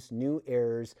issues, new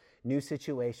errors, new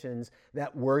situations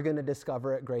that we're going to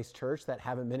discover at Grace Church that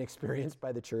haven't been experienced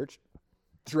by the church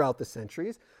throughout the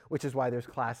centuries, which is why there's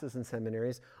classes and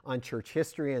seminaries on church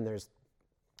history, and there's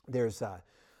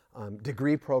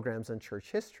degree programs on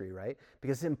church history, right?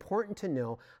 Because it's important to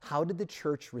know, how did the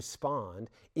church respond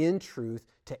in truth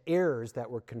to errors that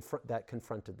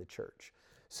confronted the church.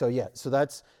 So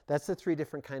that's the 3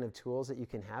 different kind of tools that you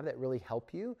can have that really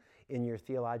help you in your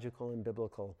theological and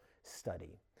biblical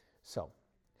study. So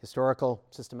historical,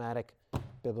 systematic,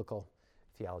 biblical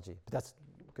theology. But that's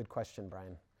a good question,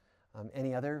 Brian.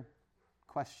 Any other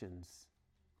questions?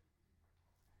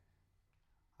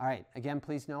 All right. Again,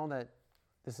 please know that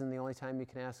this isn't the only time you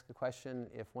can ask a question.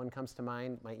 If one comes to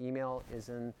mind, my email is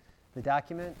in the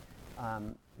document.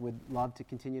 Would love to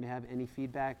continue to have any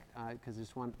feedback, because I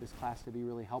just want this class to be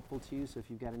really helpful to you. So if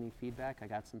you've got any feedback, I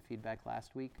got some feedback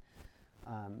last week.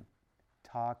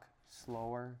 Talk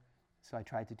slower. So I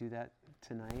tried to do that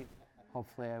tonight.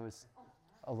 Hopefully I was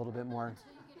a little bit more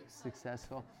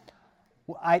successful.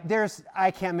 Well,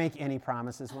 I can't make any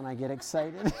promises when I get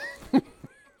excited.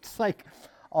 It's like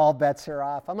all bets are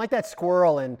off. I'm like that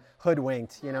squirrel in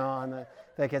Hoodwinked,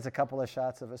 that gets a couple of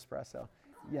shots of espresso.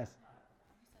 Yes.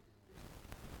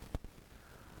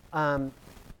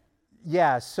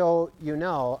 So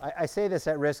I say this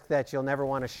at risk that you'll never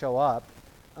want to show up.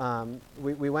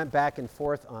 We went back and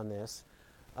forth on this,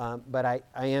 but I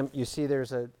am. You see,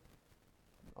 there's a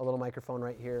little microphone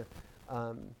right here.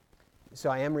 So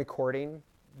I am recording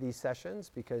these sessions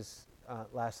because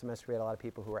last semester we had a lot of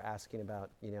people who were asking about,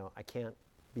 I can't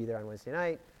be there on Wednesday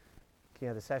night. Can you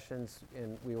have the sessions?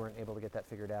 And we weren't able to get that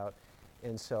figured out.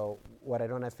 And so what I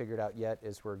don't have figured out yet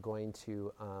is we're going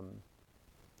to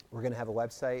have a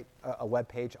web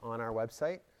page on our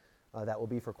website that will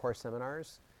be for course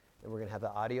seminars, and we're going to have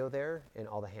the audio there and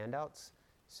all the handouts.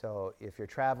 So if you're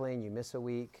traveling, you miss a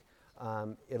week,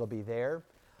 it'll be there.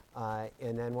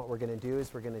 And then what we're going to do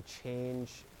is we're going to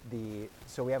change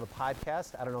so we have a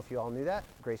podcast. I don't know if you all knew that.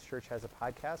 Grace Church has a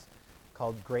podcast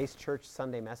called Grace Church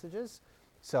Sunday Messages.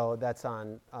 So that's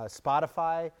on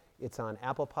Spotify. It's on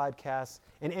Apple Podcasts.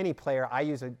 And any player. I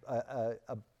use a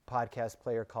podcast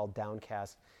player called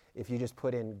Downcast. If you just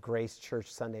put in Grace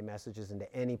Church Sunday Messages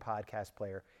into any podcast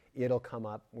player, it'll come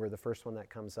up. We're the first one that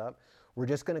comes up. We're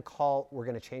going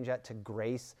to change that to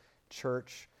Grace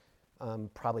Church,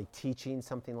 probably teaching,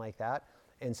 something like that.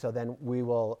 And so then we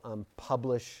will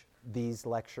publish these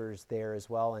lectures there as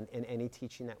well, and any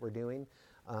teaching that we're doing,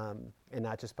 and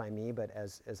not just by me, but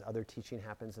as other teaching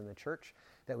happens in the church,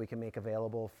 that we can make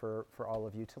available for all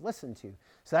of you to listen to.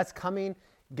 So that's coming.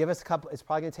 Give us it's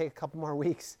probably going to take a couple more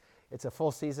weeks. It's a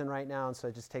full season right now, and so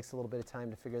it just takes a little bit of time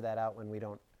to figure that out when we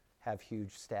don't have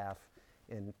huge staff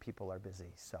and people are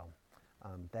busy. So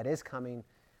that is coming.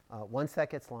 Once that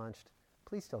gets launched,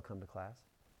 please still come to class.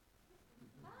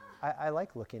 I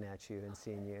like looking at you and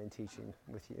seeing you and teaching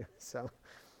with you. So,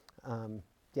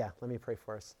 let me pray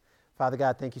for us. Father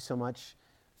God, thank you so much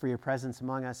for your presence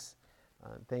among us.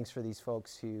 Thanks for these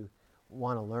folks who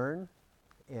want to learn.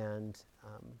 And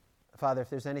Father, if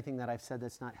there's anything that I've said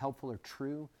that's not helpful or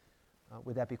true,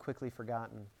 would that be quickly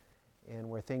forgotten? And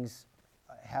where things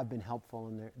have been helpful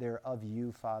and they're of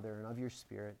you, Father, and of your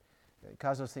Spirit,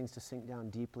 cause those things to sink down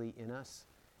deeply in us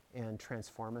and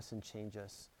transform us and change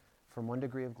us from one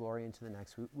degree of glory into the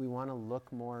next. We want to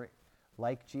look more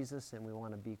like Jesus, and we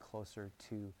want to be closer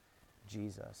to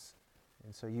Jesus.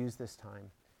 And so use this time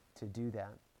to do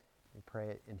that. We pray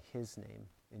it in his name,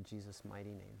 in Jesus'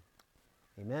 mighty name.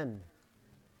 Amen.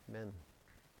 Amen.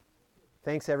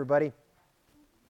 Thanks, everybody.